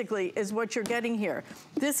 basically, is what you're getting here.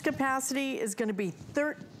 This capacity is gonna be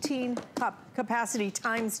 13 cup capacity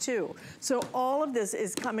times 2. So all of this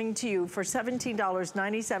is coming to you for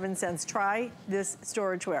 $17.97. Try this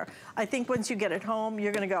storageware. I think once you get it home,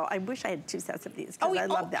 you're gonna go, I wish I had 2 sets of these, because I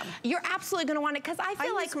love them. You're absolutely gonna want it, because I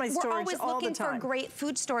feel like we're always looking for great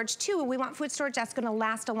food storage too. We want food storage that's gonna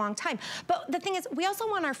last a long time. But the thing is, we also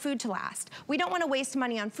want our food to last. We don't wanna waste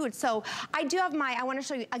money on food. So I do have I wanna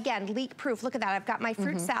show you, again, leak proof. Look at that, I've got my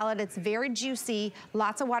fruit salad. It's very juicy,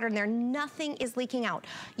 lots of water in there. Nothing is leaking out.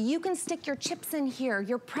 You can stick your chips in here,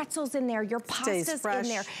 your pretzels in there, your pastas in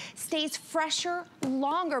there. Stays fresher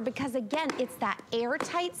longer because again, it's that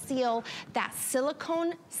airtight seal, that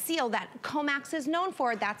silicone seal that Comex is known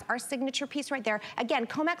for. That's our signature piece right there. Again,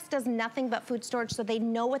 Comex does nothing but food storage, so they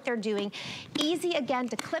know what they're doing. Easy again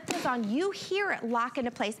to clip this on. You hear it lock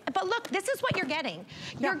into place. But look, this is what you're getting.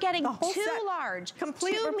 You're getting two large,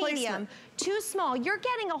 two medium, two small. You're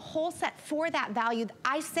getting a whole set for that value.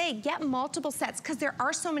 I say get multiple sets because there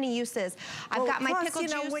are so many uses. I've got my pickle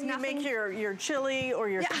juice. When you make your chili or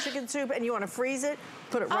your chicken soup and you want to freeze it,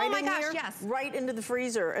 put it right in here, right into the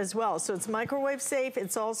freezer as well. So it's microwave safe.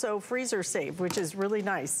 It's also freezer safe, which is really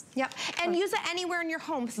nice. Yep, and use it anywhere in your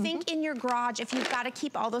home. Think in your garage if you've got to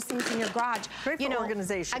keep all those things in your garage. Great for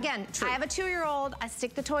organization. Again, I have a 2-year-old. I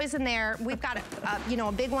stick the toys in there. We've got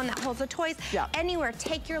a big one that holds the toys. Anywhere,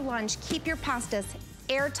 take your lunch, keep your pastas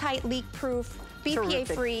airtight, leak-proof,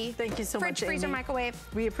 BPA-free. Thank you so much, Fridge, freezer, microwave.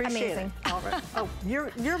 We appreciate it. All right. Oh,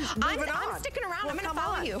 you're moving on. I'm sticking around. I'm going to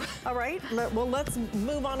follow you. All right. Well, let's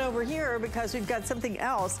move on over here because we've got something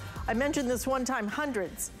else. I mentioned this one time,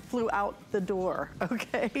 hundreds flew out the door,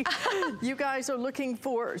 okay? You guys are looking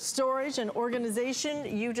for storage and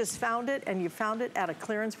organization. You just found it, and you found it at a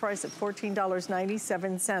clearance price of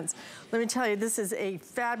 $14.97. Let me tell you, this is a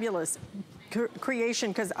fabulous creation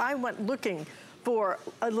because I went looking for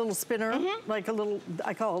a little spinner, like a little,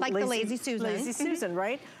 I call it like the Lazy Susan. Lazy Susan,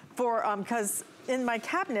 right? For, because in my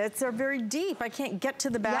cabinets, they're very deep. I can't get to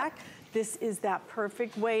the back. This is that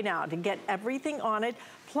perfect way now to get everything on it.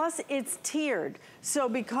 Plus it's tiered. So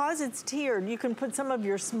because it's tiered, you can put some of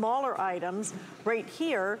your smaller items right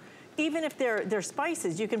here. Even if they're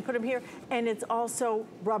spices, you can put them here, and it's also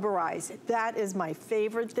rubberized. That is my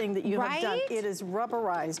favorite thing that you have done. It is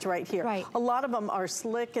rubberized right here. A lot of them are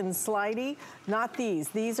slick and slidey, not these.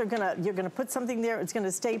 These are you're gonna put something there, it's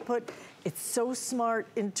gonna stay put. It's so smart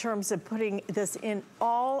in terms of putting this in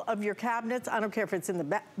all of your cabinets. I don't care if it's in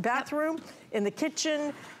the bathroom, in the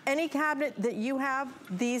kitchen, any cabinet that you have,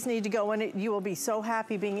 these need to go in it. You will be so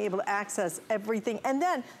happy being able to access everything. And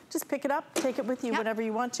then just pick it up, take it with you whenever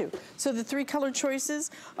you want to. So the 3 color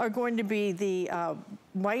choices are going to be the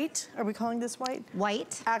white, are we calling this white?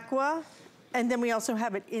 White. Aqua. And then we also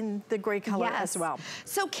have it in the gray color as well.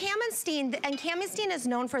 So Kamenstein, and Kamenstein is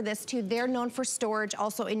known for this too. They're known for storage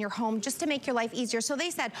also in your home just to make your life easier. So they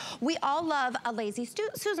said, we all love a Lazy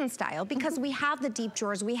Susan style because we have the deep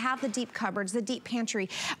drawers, we have the deep cupboards, the deep pantry,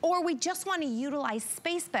 or we just want to utilize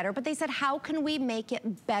space better. But they said, how can we make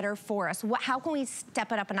it better for us? How can we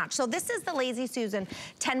step it up a notch? So this is the Lazy Susan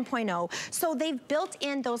 10.0. So they've built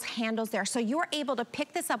in those handles there. So you're able to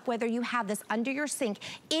pick this up whether you have this under your sink,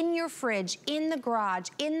 in your fridge, in the garage,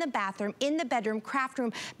 in the bathroom, in the bedroom, craft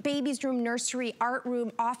room, baby's room, nursery, art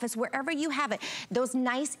room, office, wherever you have it. Those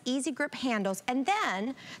nice, easy grip handles. And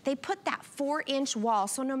then they put that 4-inch wall.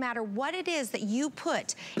 So no matter what it is that you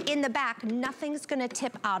put in the back, nothing's gonna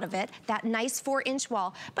tip out of it. That nice 4-inch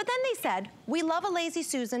wall. But then they said, we love a Lazy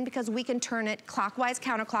Susan because we can turn it clockwise,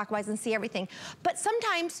 counterclockwise, and see everything. But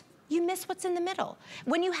sometimes you miss what's in the middle.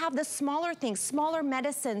 When you have the smaller things, smaller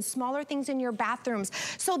medicines, smaller things in your bathrooms.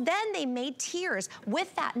 So then they made tiers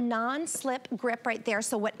with that non-slip grip right there.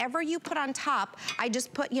 So whatever you put on top, I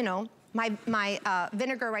just put, you know, my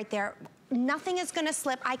vinegar right there. Nothing is gonna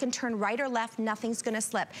slip. I can turn right or left, nothing's gonna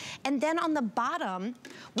slip. And then on the bottom,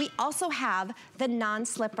 we also have the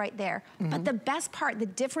non-slip right there. But the best part, the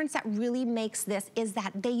difference that really makes this is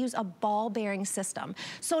that they use a ball bearing system.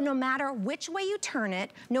 So no matter which way you turn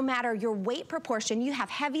it, no matter your weight proportion, you have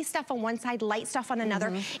heavy stuff on one side, light stuff on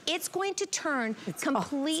another, it's going to turn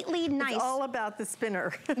completely nice. It's all about the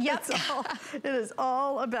spinner. Yep. It is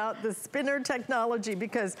all about the spinner technology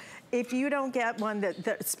because if you don't get one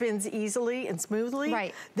that spins easily and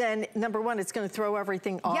smoothly, then number one, it's gonna throw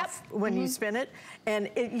everything off when you spin it, and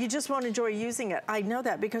you just won't enjoy using it. I know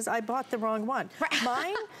that because I bought the wrong one.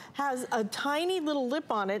 Mine has a tiny little lip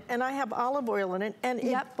on it, and I have olive oil in it, and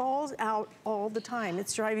it falls out all the time.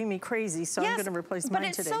 It's driving me crazy, so I'm gonna replace mine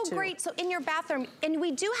today too. But it's so great, so in your bathroom, and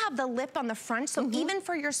we do have the lip on the front, so even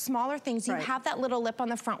for your smaller things, you have that little lip on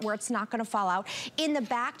the front where it's not gonna fall out. In the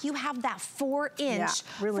back, you have that 4-inch,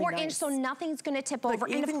 so nothing's gonna tip over.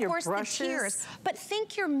 And of course the tiers. But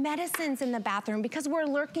think your medicines in the bathroom because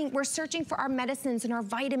we're searching for our medicines and our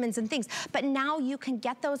vitamins and things. But now you can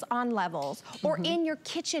get those on levels or in your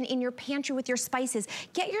kitchen, in your pantry with your spices.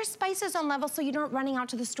 Get your spices on level so you don't running out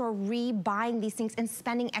to the store re-buying these things and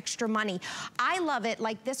spending extra money. I love it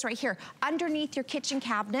like this right here. Underneath your kitchen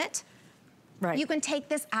cabinet, Right. You can take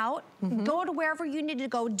this out, go to wherever you need to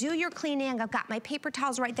go, do your cleaning. I've got my paper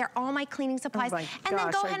towels right there, all my cleaning supplies. And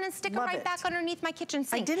then go ahead and stick it right back underneath my kitchen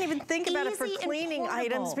sink. I didn't even think about it for cleaning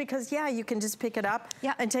items because, yeah, you can just pick it up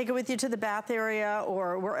and take it with you to the bath area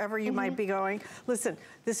or wherever you might be going. Listen,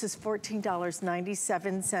 this is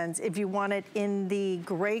 $14.97. If you want it in the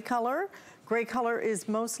gray color is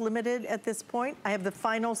most limited at this point. I have the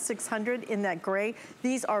final 600 in that gray.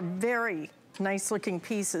 These are very nice looking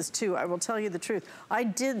pieces too, I will tell you the truth. I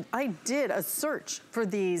did a search for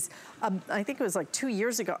these, I think it was like 2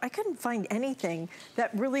 years ago. I couldn't find anything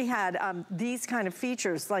that really had these kind of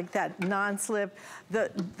features, like that non-slip,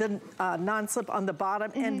 the non-slip on the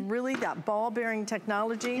bottom, and really that ball bearing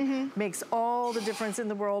technology makes all the difference in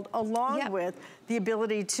the world, along with the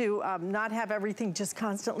ability to not have everything just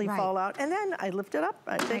constantly fall out. And then I lift it up,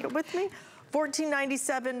 I take it with me.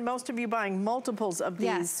 $14.97, most of you buying multiples of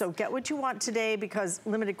these, so get what you want today because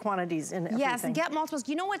limited quantities in everything. Yes, get multiples.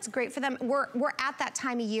 You know what's great for them? We're at that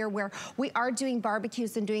time of year where we are doing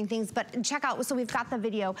barbecues and doing things, but check out, so we've got the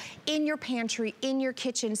video in your pantry, in your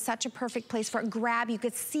kitchen, such a perfect place for it. Grab, you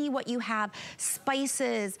could see what you have,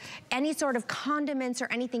 spices, any sort of condiments or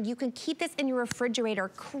anything. You can keep this in your refrigerator,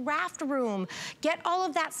 craft room, get all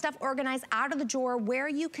of that stuff organized out of the drawer where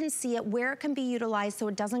you can see it, where it can be utilized so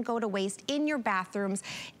it doesn't go to waste, in your bathrooms,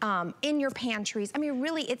 in your pantries. I mean,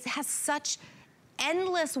 really, it has such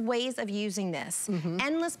endless ways of using this,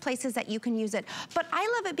 endless places that you can use it. But I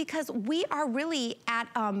love it because we are really at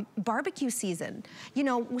barbecue season. You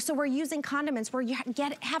know, so we're using condiments where you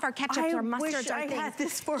have our ketchups or mustards. I had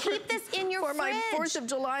this for keep this in your fridge. For my 4th of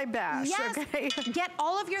July bash. Yes, okay? Get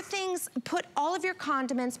all of your things, put all of your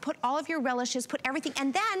condiments, put all of your relishes, put everything,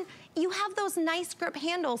 and then you have those nice grip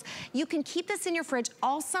handles. You can keep this in your fridge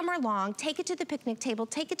all summer long, take it to the picnic table,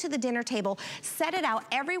 take it to the dinner table, set it out.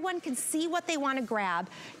 Everyone can see what they want to grab,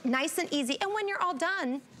 nice and easy. And when you're all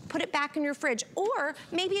done, put it back in your fridge. Or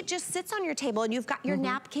maybe it just sits on your table and you've got your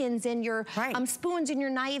napkins and your spoons and your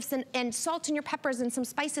knives and salt and your peppers and some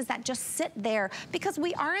spices that just sit there, because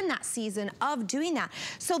we are in that season of doing that.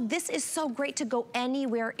 So this is so great to go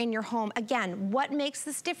anywhere in your home. Again, what makes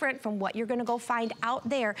this different from what you're gonna go find out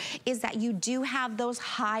there is that you do have those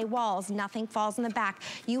high walls, nothing falls in the back.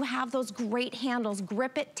 You have those great handles,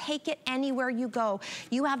 grip it, take it anywhere you go.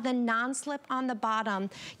 You have the non-slip on the bottom,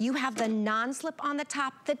 you have the non-slip on the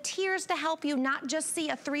top, the tiers to help you not just see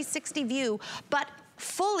a 360 view, but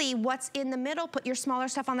fully what's in the middle. Put your smaller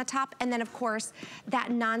stuff on the top, and then of course that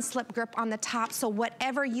non-slip grip on the top, so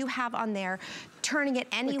whatever you have on there, turning it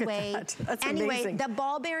anyway. That's anyway, amazing. the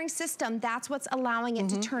ball bearing system, that's what's allowing it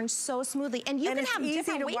to turn so smoothly. And you can have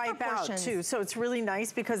different weight proportions. Too, so it's really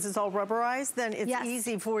nice because it's all rubberized. Then it's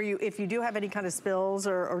easy for you, if you do have any kind of spills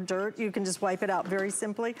or dirt, you can just wipe it out very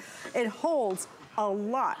simply. It holds a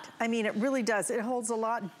lot. I mean, it really does. It holds a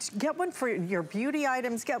lot. Get one for your beauty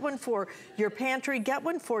items, get one for your pantry, get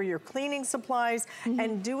one for your cleaning supplies,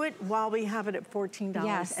 and do it while we have it at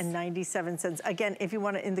 $14.97. Again, if you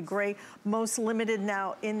want it in the gray, most limited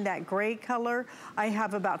now in that gray color. I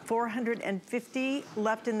have about 450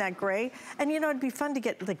 left in that gray. And you know, it'd be fun to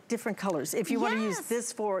get like different colors. If you want to use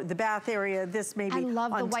this for the bath area, this maybe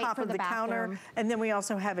on top of the counter. And then we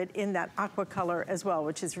also have it in that aqua color as well,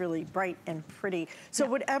 which is really bright and pretty. So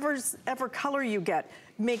whatever color you get,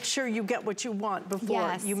 make sure you get what you want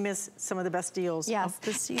before you miss some of the best deals of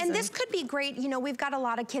this season. And this could be great. You know, we've got a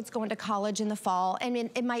lot of kids going to college in the fall. I mean,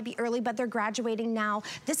 it might be early, but they're graduating now.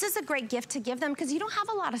 This is a great gift to give them because you don't have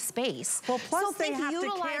a lot of space. Well, plus they have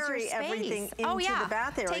to carry everything into the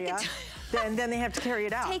bath area. And then they have to carry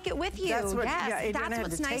it out. Take it with you. That's what, that's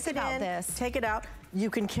what's nice about this. Take it out. You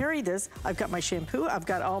can carry this. I've got my shampoo. I've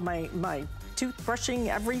got all my toothbrushing,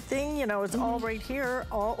 everything, you know, it's all right here,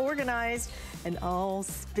 all organized and all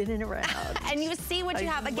spinning around. And you see what you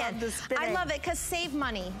have. Again, I love it because save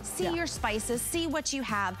money. See your spices, see what you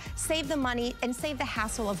have, save the money and save the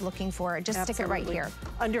hassle of looking for it. Just stick it right here.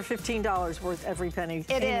 Under $15 worth every penny.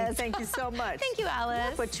 It is. Thank you so much. Thank you, Alice.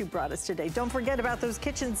 Love what you brought us today. Don't forget about those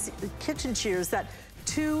kitchen shears, that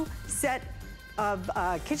 2-set of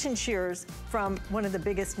kitchen shears from one of the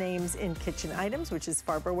biggest names in kitchen items, which is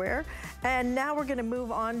Farberware. And now we're gonna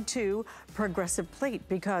move on to Progressive Plate,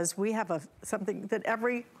 because we have something that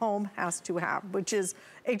every home has to have, which is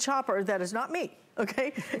a chopper that is not me.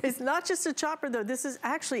 Okay, it's not just a chopper though. This is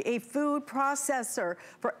actually a food processor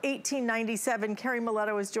for $18.97. Carrie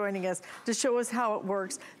Miletto is joining us to show us how it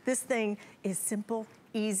works. This thing is simple,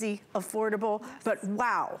 easy, affordable, but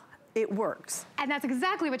wow. it works. And that's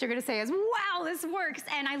exactly what you're gonna say is, wow, this works.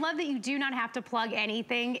 And I love that you do not have to plug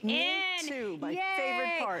anything in. Me too, my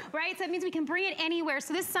favorite part. Right, so that means we can bring it anywhere.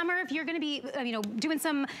 So this summer, if you're gonna be, you know, doing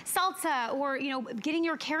some salsa or, you know, getting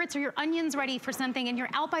your carrots or your onions ready for something and you're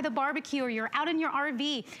out by the barbecue or you're out in your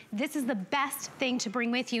RV, this is the best thing to bring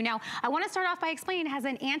with you. Now, I wanna start off by explaining it has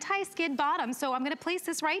an anti-skid bottom. So I'm gonna place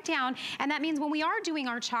this right down. And that means when we are doing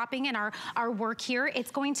our chopping and our work here,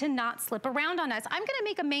 it's going to not slip around on us. I'm gonna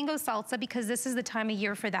make a mango salsa because this is the time of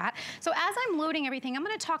year for that. So as I'm loading everything, I'm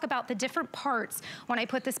gonna talk about the different parts when I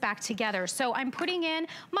put this back together. So I'm putting in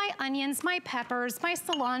my onions, my peppers, my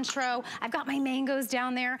cilantro. I've got my mangoes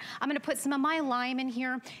down there. I'm gonna put some of my lime in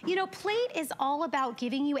here. You know, Plate is all about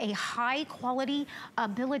giving you a high quality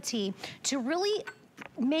ability to really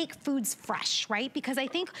make foods fresh, right? Because I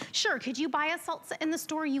think, sure, could you buy a salsa in the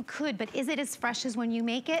store? You could, but is it as fresh as when you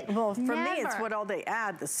make it? Well, for me, it's what all they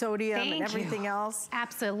add, the sodium and everything else.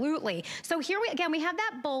 Absolutely. So here we have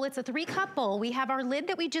that bowl. It's a 3-cup bowl. We have our lid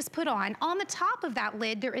that we just put on. On the top of that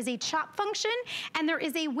lid, there is a chop function and there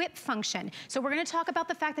is a whip function. So we're gonna talk about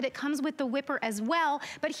the fact that it comes with the whipper as well,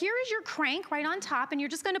 but here is your crank right on top, and you're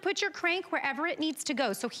just gonna put your crank wherever it needs to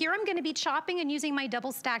go. So here I'm gonna be chopping and using my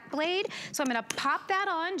double stacked blade. So I'm gonna pop that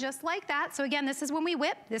on just like that. So again, this is when we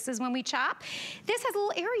whip, this is when we chop. This has a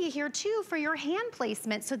little area here too for your hand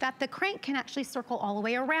placement so that the crank can actually circle all the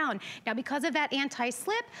way around. Now because of that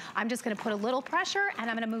anti-slip, I'm just gonna put a little pressure and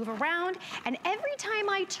I'm gonna move around. And every time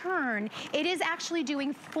I turn, it is actually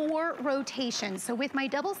doing 4 rotations. So with my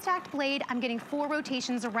double stacked blade, I'm getting 4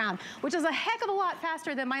 rotations around, which is a heck of a lot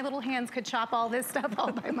faster than my little hands could chop all this stuff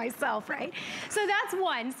all by myself, right? So that's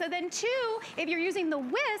 1. So then 2, if you're using the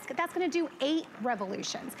whisk, that's gonna do 8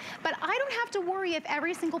 revolutions. But I don't have to worry if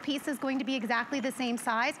every single piece is going to be exactly the same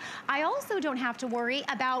size. I also don't have to worry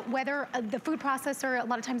about whether the food processor, a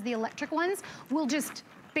lot of times the electric ones, will just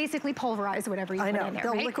basically pulverize whatever you put in there,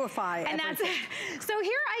 they'll right? liquefy and everything. that's so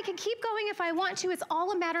here I can keep going if I want to. It's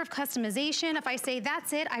all a matter of customization. If I say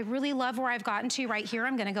that's it, I really love where I've gotten to right here,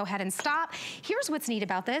 I'm gonna go ahead and stop. Here's what's neat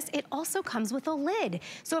about this. It also comes with a lid.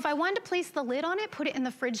 So if I wanted to place the lid on it, put it in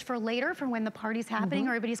the fridge for later for when the party's happening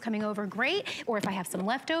or everybody's coming over, great. Or if I have some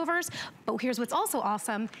leftovers. But here's what's also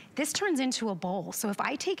awesome. This turns into a bowl. So if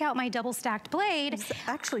I take out my double stacked blade. It's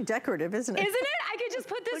actually decorative, isn't it? Isn't it? I could just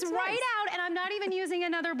put this right out and I'm not even using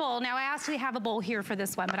another bowl. Now I actually have a bowl here for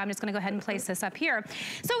this one, but I'm just gonna go ahead and place this up here.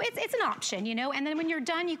 So it's an option, you know, and then when you're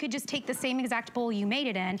done, you could just take the same exact bowl you made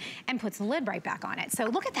it in and put the lid right back on it. So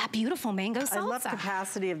look at that beautiful mango salsa. I love the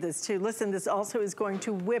capacity of this too. Listen, this also is going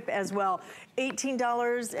to whip as well.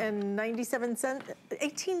 $18.97,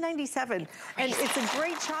 $18.97. And it's a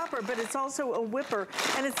great chopper, but it's also a whipper.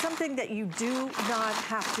 And it's something that you do not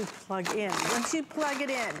have to plug in. Once you plug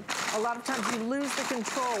it in, a lot of times you lose the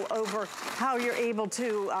control over how you're able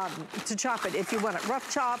to chop it. If you want it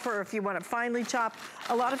rough chop or if you want it finely chopped,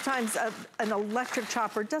 a lot of times an electric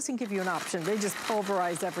chopper doesn't give you an option. They just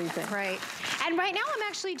pulverize everything. Right. And right now I'm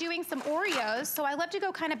actually doing some Oreos, so I love to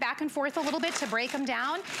go kind of back and forth a little bit to break them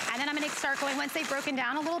down. And then I'm gonna start going, once they've broken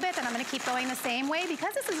down a little bit, then I'm gonna keep going the same way.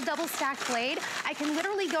 Because this is a double stacked blade, I can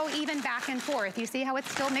literally go even back and forth. You see how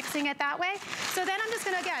it's still mixing it that way? So then I'm just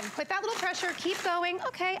gonna, again, put that little pressure, keep going.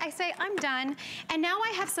 Okay, I say I'm done. And now I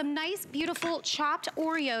have some nice, beautiful chopped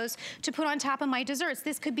Oreos to put on top of my desserts.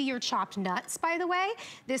 This could be your chopped nuts, by the way.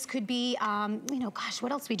 This could be, you know, gosh,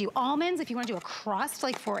 what else we do? Almonds, if you wanna do a crust,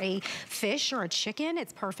 like for a fish or a chicken,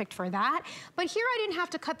 it's perfect for that. But here I didn't have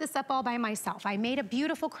to cut this up all by myself. I made a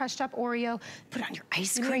beautiful crushed up Oreo, put on your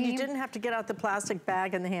ice cream. You didn't have to get out the plastic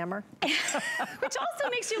bag and the hammer? Which also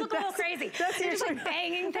makes you look a little crazy. That's You're just like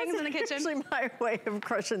banging things in the kitchen. That's usually my way of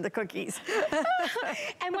crushing the cookies.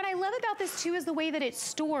 And what I love about this too is the way that it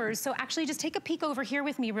stores. So actually just take a peek over here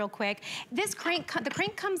with me real quick. This crank, the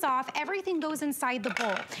crank comes off, everything goes inside the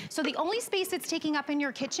bowl. So the only space it's taking up in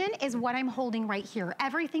your kitchen is what I'm holding right here.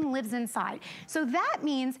 Everything lives inside. So that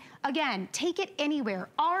means, again, take it anywhere.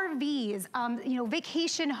 RVs, you know,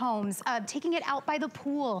 vacation homes, taking it out by the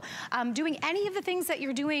pool, doing any of the things that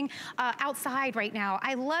you're doing outside right now.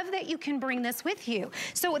 I love that you can bring this with you.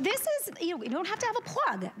 So this is, you know, you don't have to have a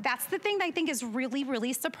plug. That's the thing that I think is really,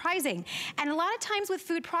 really surprising. And a lot of times with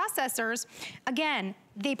food processors, again,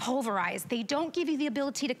 they pulverize. They don't give you the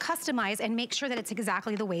ability to customize and make sure that it's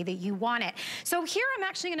exactly the way that you want it. So here I'm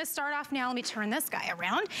actually gonna start off now, let me turn this guy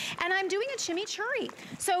around, and I'm doing a chimichurri.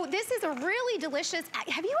 So this is a really delicious,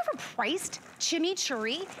 have you ever priced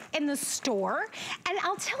chimichurri in the store? And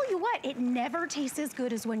I'll tell you what, it never tastes as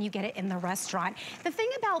good as when you get it in the restaurant. The thing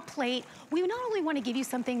about Plate, we not only wanna give you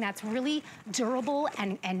something that's really durable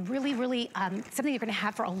and really, really something you're gonna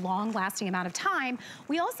have for a long lasting amount of time,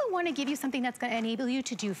 we also wanna give you something that's gonna enable you you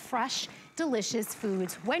to do fresh, delicious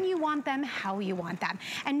foods when you want them, how you want them.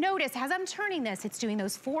 And notice, as I'm turning this, it's doing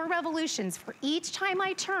those 4 revolutions for each time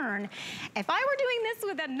I turn. If I were doing this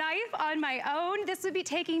with a knife on my own, this would be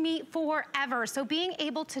taking me forever. So being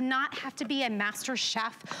able to not have to be a master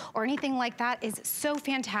chef or anything like that is so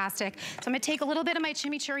fantastic. So I'm gonna take a little bit of my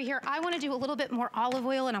chimichurri here. I wanna do a little bit more olive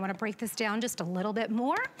oil, and I wanna break this down just a little bit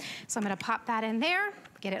more. So I'm gonna pop that in there,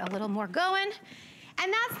 get it a little more going.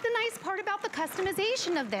 And that's the nice part about the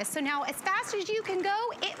customization of this. So now as fast as you can go,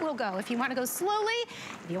 it will go. If you wanna go slowly,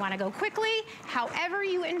 if you wanna go quickly, however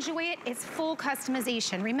you enjoy it, it's full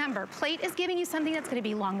customization. Remember, Plate is giving you something that's gonna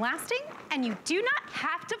be long lasting, and you do not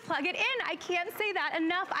have to plug it in. I can't say that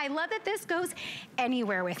enough. I love that this goes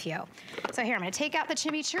anywhere with you. So here, I'm gonna take out the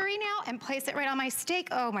chimichurri now and place it right on my steak.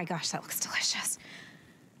 Oh my gosh, that looks delicious.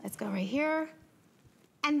 Let's go right here.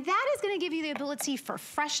 And that is gonna give you the ability for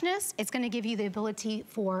freshness. It's gonna give you the ability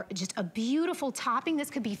for just a beautiful topping.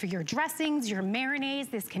 This could be for your dressings, your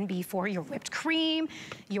marinades. This can be for your whipped cream,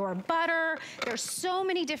 your butter. There's so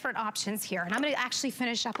many different options here. And I'm gonna actually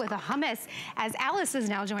finish up with a hummus, as Alice is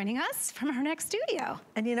now joining us from her next studio.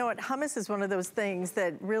 And you know what, hummus is one of those things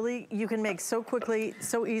that really you can make so quickly,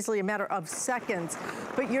 so easily, a matter of seconds,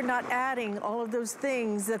 but you're not adding all of those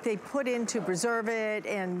things that they put in to preserve it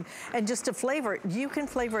and just to flavor it. You can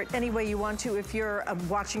flavor it any way you want to. If you're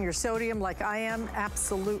watching your sodium like I am,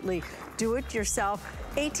 absolutely do it yourself.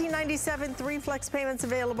 $18.97, 3 flex payments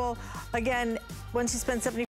available. Again, once you spend $70